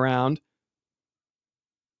this time around.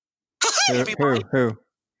 Who?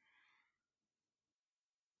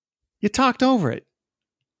 You talked over it.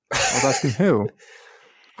 I was asking who.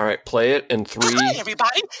 All right, play it in 3. Hi,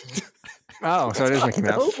 everybody. Oh, so it is Mickey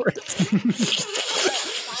Mouse.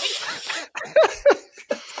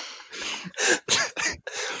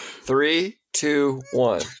 3, 2,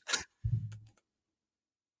 1.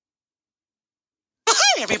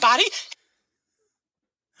 Hi, everybody.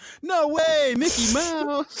 No way, Mickey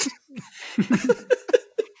Mouse.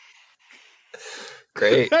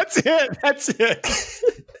 Great. That's it. That's it.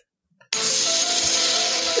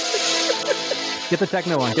 Get the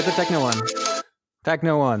techno one. Get the techno one.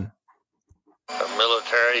 Techno one. The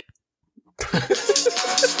military.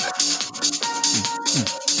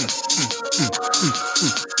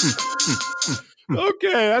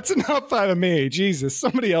 Okay, that's enough out of me. Jesus,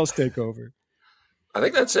 somebody else take over. I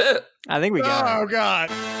think that's it. I think we got Oh, it. God.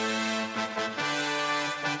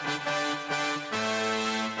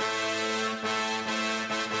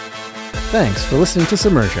 Thanks for listening to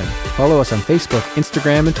Submersion. Follow us on Facebook,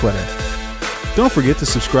 Instagram, and Twitter. Don't forget to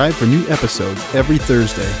subscribe for new episodes every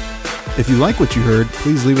Thursday. If you like what you heard,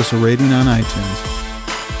 please leave us a rating on iTunes.